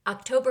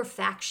 October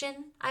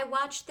Faction I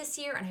watched this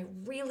year, and I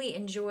really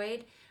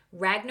enjoyed.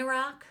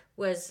 Ragnarok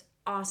was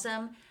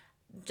awesome.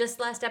 Just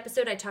last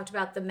episode, I talked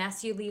about The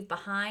Mess You Leave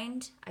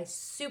Behind. I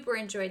super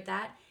enjoyed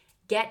that.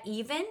 Get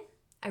Even.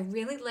 I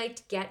really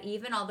liked Get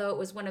Even, although it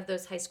was one of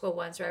those high school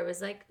ones where I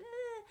was like,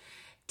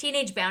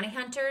 Teenage Bounty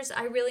Hunters,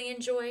 I really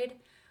enjoyed.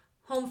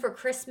 Home for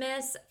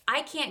Christmas.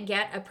 I can't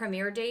get a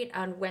premiere date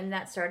on when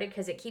that started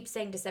because it keeps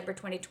saying December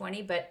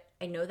 2020, but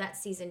I know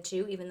that's season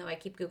 2, even though I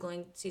keep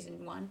Googling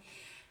season 1.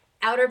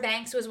 Outer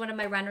Banks was one of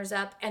my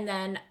runners-up, and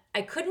then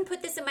I couldn't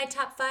put this in my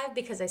top 5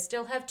 because I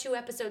still have 2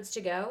 episodes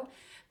to go,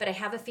 but I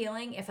have a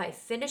feeling if I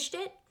finished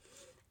it,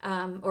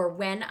 or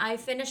when I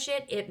finish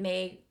it, it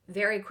may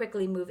very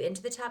quickly move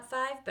into the top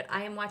 5, but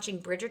I am watching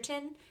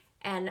Bridgerton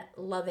and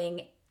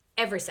loving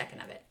every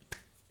second of it.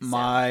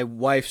 My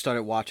wife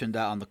started watching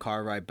that on the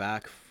car ride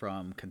back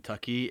from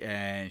Kentucky,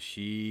 and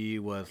she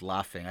was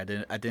laughing. I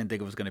didn't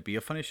think it was going to be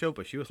a funny show,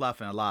 but she was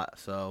laughing a lot.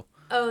 So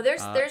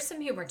there's some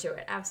humor to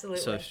it,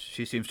 absolutely. so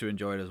she seems to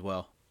enjoy it as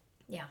well.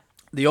 Yeah.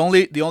 The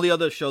only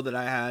other show that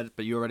I had,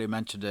 but you already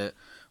mentioned it,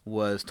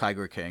 was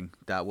Tiger King.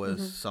 That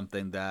was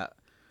something that,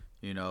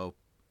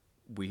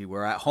 we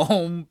were at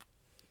home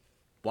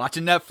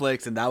watching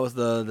Netflix, and that was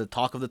the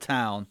talk of the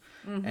town.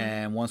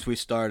 And once we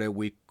started,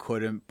 we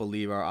couldn't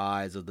believe our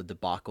eyes of the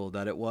debacle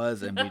that it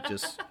was, and we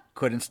just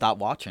couldn't stop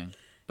watching.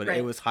 But Right.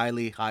 it was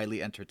highly,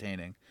 highly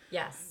entertaining.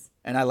 Yes.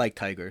 And I like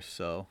tigers,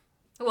 so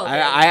Well,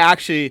 I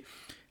actually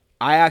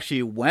I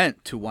actually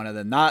went to one of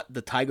them, not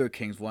the Tiger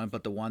Kings one,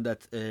 but the one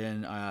that's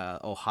in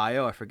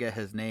Ohio. I forget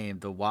his name,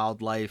 the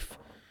Wildlife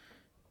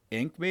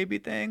Inc. maybe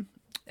thing.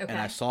 Okay.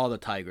 And I saw the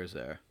tigers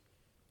there.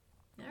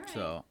 All right.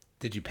 So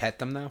Did you pet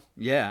them though?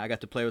 yeah, I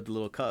got to play with the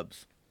little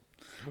cubs.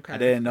 Okay. I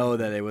didn't know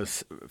that it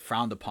was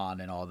frowned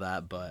upon and all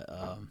that, but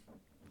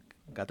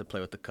got to play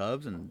with the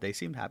cubs and they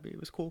seemed happy. It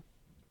was cool.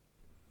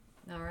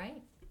 All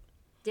right.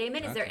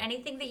 Damon, is there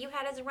anything that you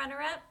had as a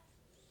runner-up?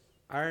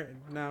 All right,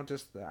 no,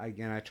 just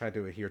again, I tried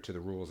to adhere to the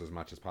rules as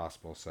much as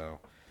possible. So,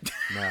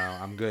 no,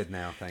 I'm good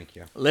now. Thank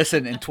you.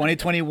 Listen, in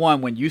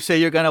 2021, when you say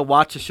you're gonna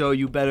watch a show,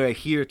 you better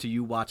adhere to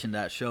you watching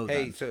that show.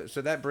 Hey, then.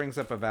 so that brings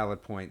up a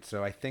valid point.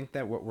 So I think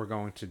that what we're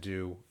going to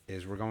do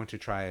is we're going to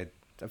try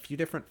a few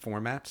different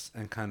formats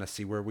and kind of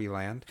see where we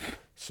land.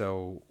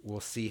 So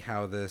we'll see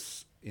how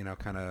this,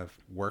 kind of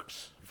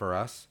works for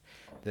us.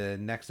 The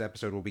next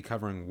episode will be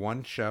covering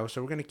one show,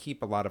 so we're going to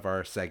keep a lot of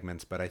our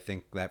segments, but I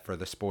think that for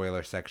the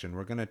spoiler section,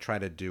 we're going to try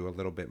to do a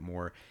little bit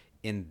more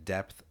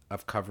in-depth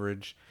of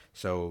coverage.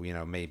 So,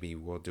 maybe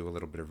we'll do a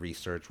little bit of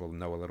research. We'll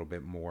know a little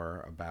bit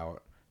more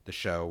about the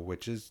show,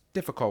 which is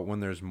difficult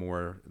when there's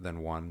more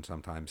than one,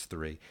 sometimes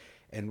three.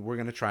 And we're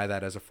going to try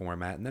that as a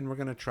format. And then we're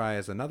going to try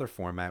as another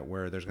format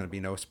where there's going to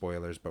be no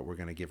spoilers, but we're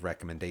going to give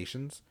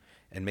recommendations.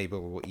 And maybe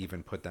we'll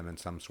even put them in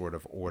some sort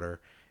of order.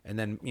 And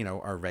then,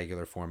 our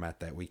regular format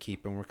that we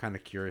keep. And we're kind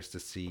of curious to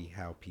see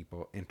how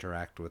people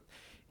interact with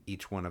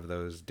each one of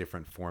those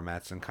different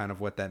formats and kind of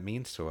what that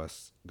means to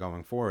us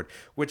going forward,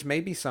 which may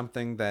be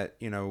something that,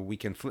 we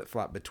can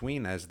flip-flop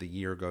between as the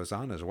year goes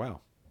on as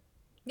well.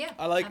 Yeah.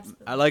 I like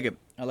absolutely. it.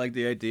 I like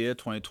the idea.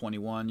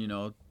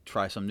 2021,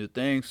 try some new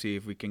things, see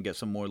if we can get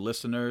some more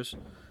listeners.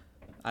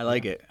 I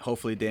like it.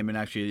 Hopefully, Damon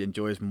actually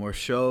enjoys more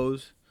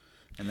shows.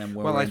 And then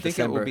when Well, we're I in think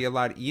December, it will be a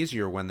lot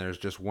easier when there's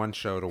just one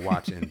show to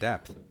watch in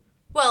depth.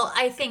 Well,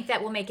 I think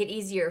that will make it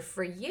easier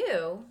for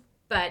you,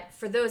 but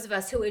for those of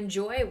us who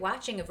enjoy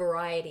watching a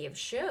variety of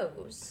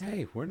shows.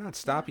 Hey, we're not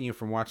stopping you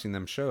from watching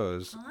them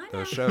shows. I know.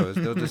 Those shows,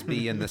 they'll just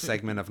be in the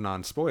segment of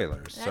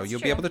non-spoilers. So That's you'll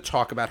true. be able to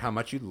talk about how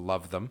much you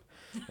love them,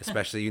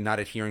 especially you not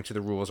adhering to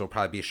the rules. It'll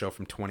probably be a show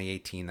from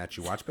 2018 that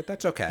you watch, but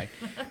that's okay.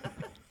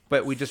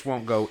 But we just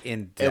won't go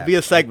in depth. it'll be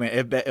a segment.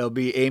 It'll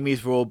be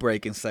Amy's rule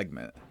breaking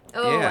segment.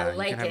 Oh, Yeah, I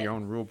like you can have it. your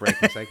own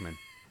rule-breaking segment.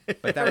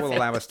 But that will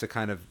allow us to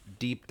kind of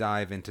deep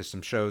dive into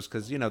some shows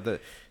because, the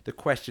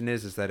question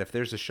is that if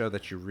there's a show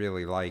that you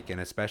really like,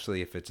 and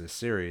especially if it's a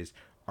series,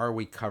 are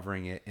we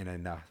covering it in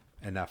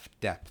enough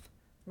depth?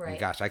 Right. And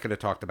gosh, I could have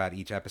talked about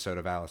each episode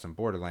of Alice in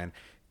Borderland,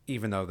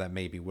 even though that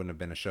maybe wouldn't have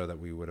been a show that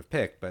we would have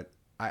picked, but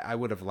I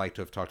would have liked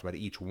to have talked about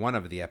each one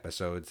of the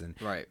episodes and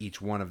Right.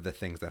 each one of the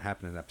things that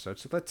happened in the episode.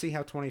 So let's see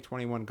how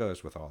 2021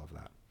 goes with all of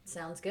that.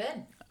 Sounds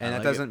good. And I that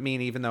like doesn't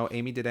mean, even though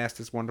Amy did ask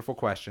this wonderful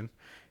question,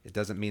 it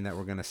doesn't mean that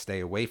we're going to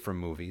stay away from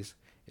movies.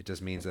 It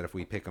just means that if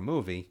we pick a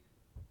movie,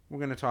 we're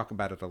going to talk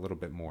about it a little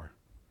bit more.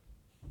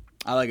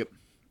 I like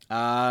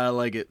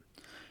it.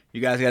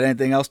 You guys got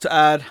anything else to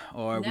add,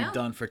 or are we No.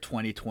 done for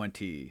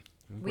 2020?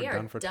 We We're are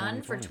done for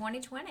done for 2020.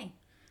 2020.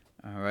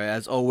 All right.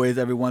 As always,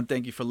 everyone,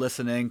 thank you for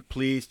listening.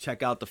 Please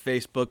check out the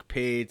Facebook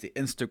page, the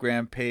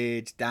Instagram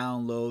page,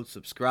 download,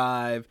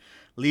 subscribe,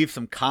 leave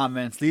some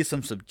comments, leave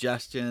some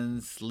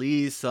suggestions,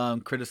 leave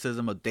some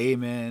criticism of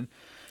Damon.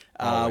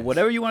 Always.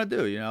 Whatever you want to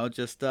do,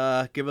 just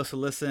give us a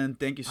listen.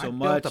 Thank you so I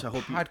much. built a I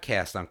hope you.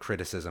 podcast on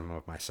criticism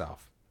of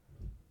myself.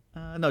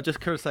 No, just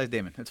criticize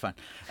Damon. It's fine.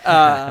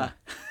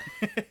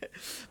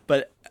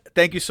 But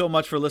thank you so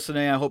much for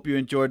listening. I hope you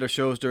enjoyed our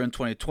shows during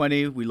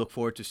 2020. We look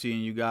forward to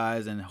seeing you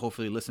guys and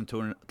hopefully listening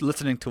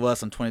to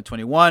us in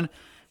 2021.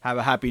 Have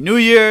a happy New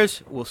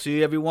Year's. We'll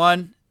see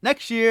everyone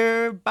next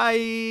year.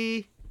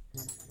 Bye.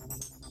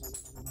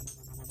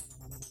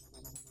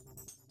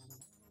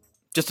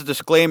 Just a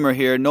disclaimer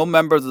here, no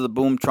members of the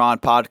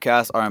Boomtron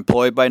podcast are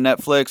employed by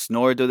Netflix,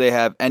 nor do they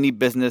have any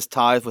business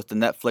ties with the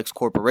Netflix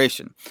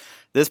Corporation.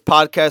 This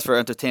podcast is for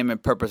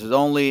entertainment purposes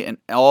only, and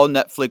all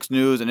Netflix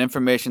news and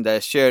information that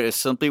is shared is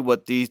simply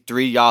what these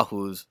three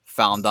yahoos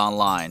found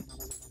online.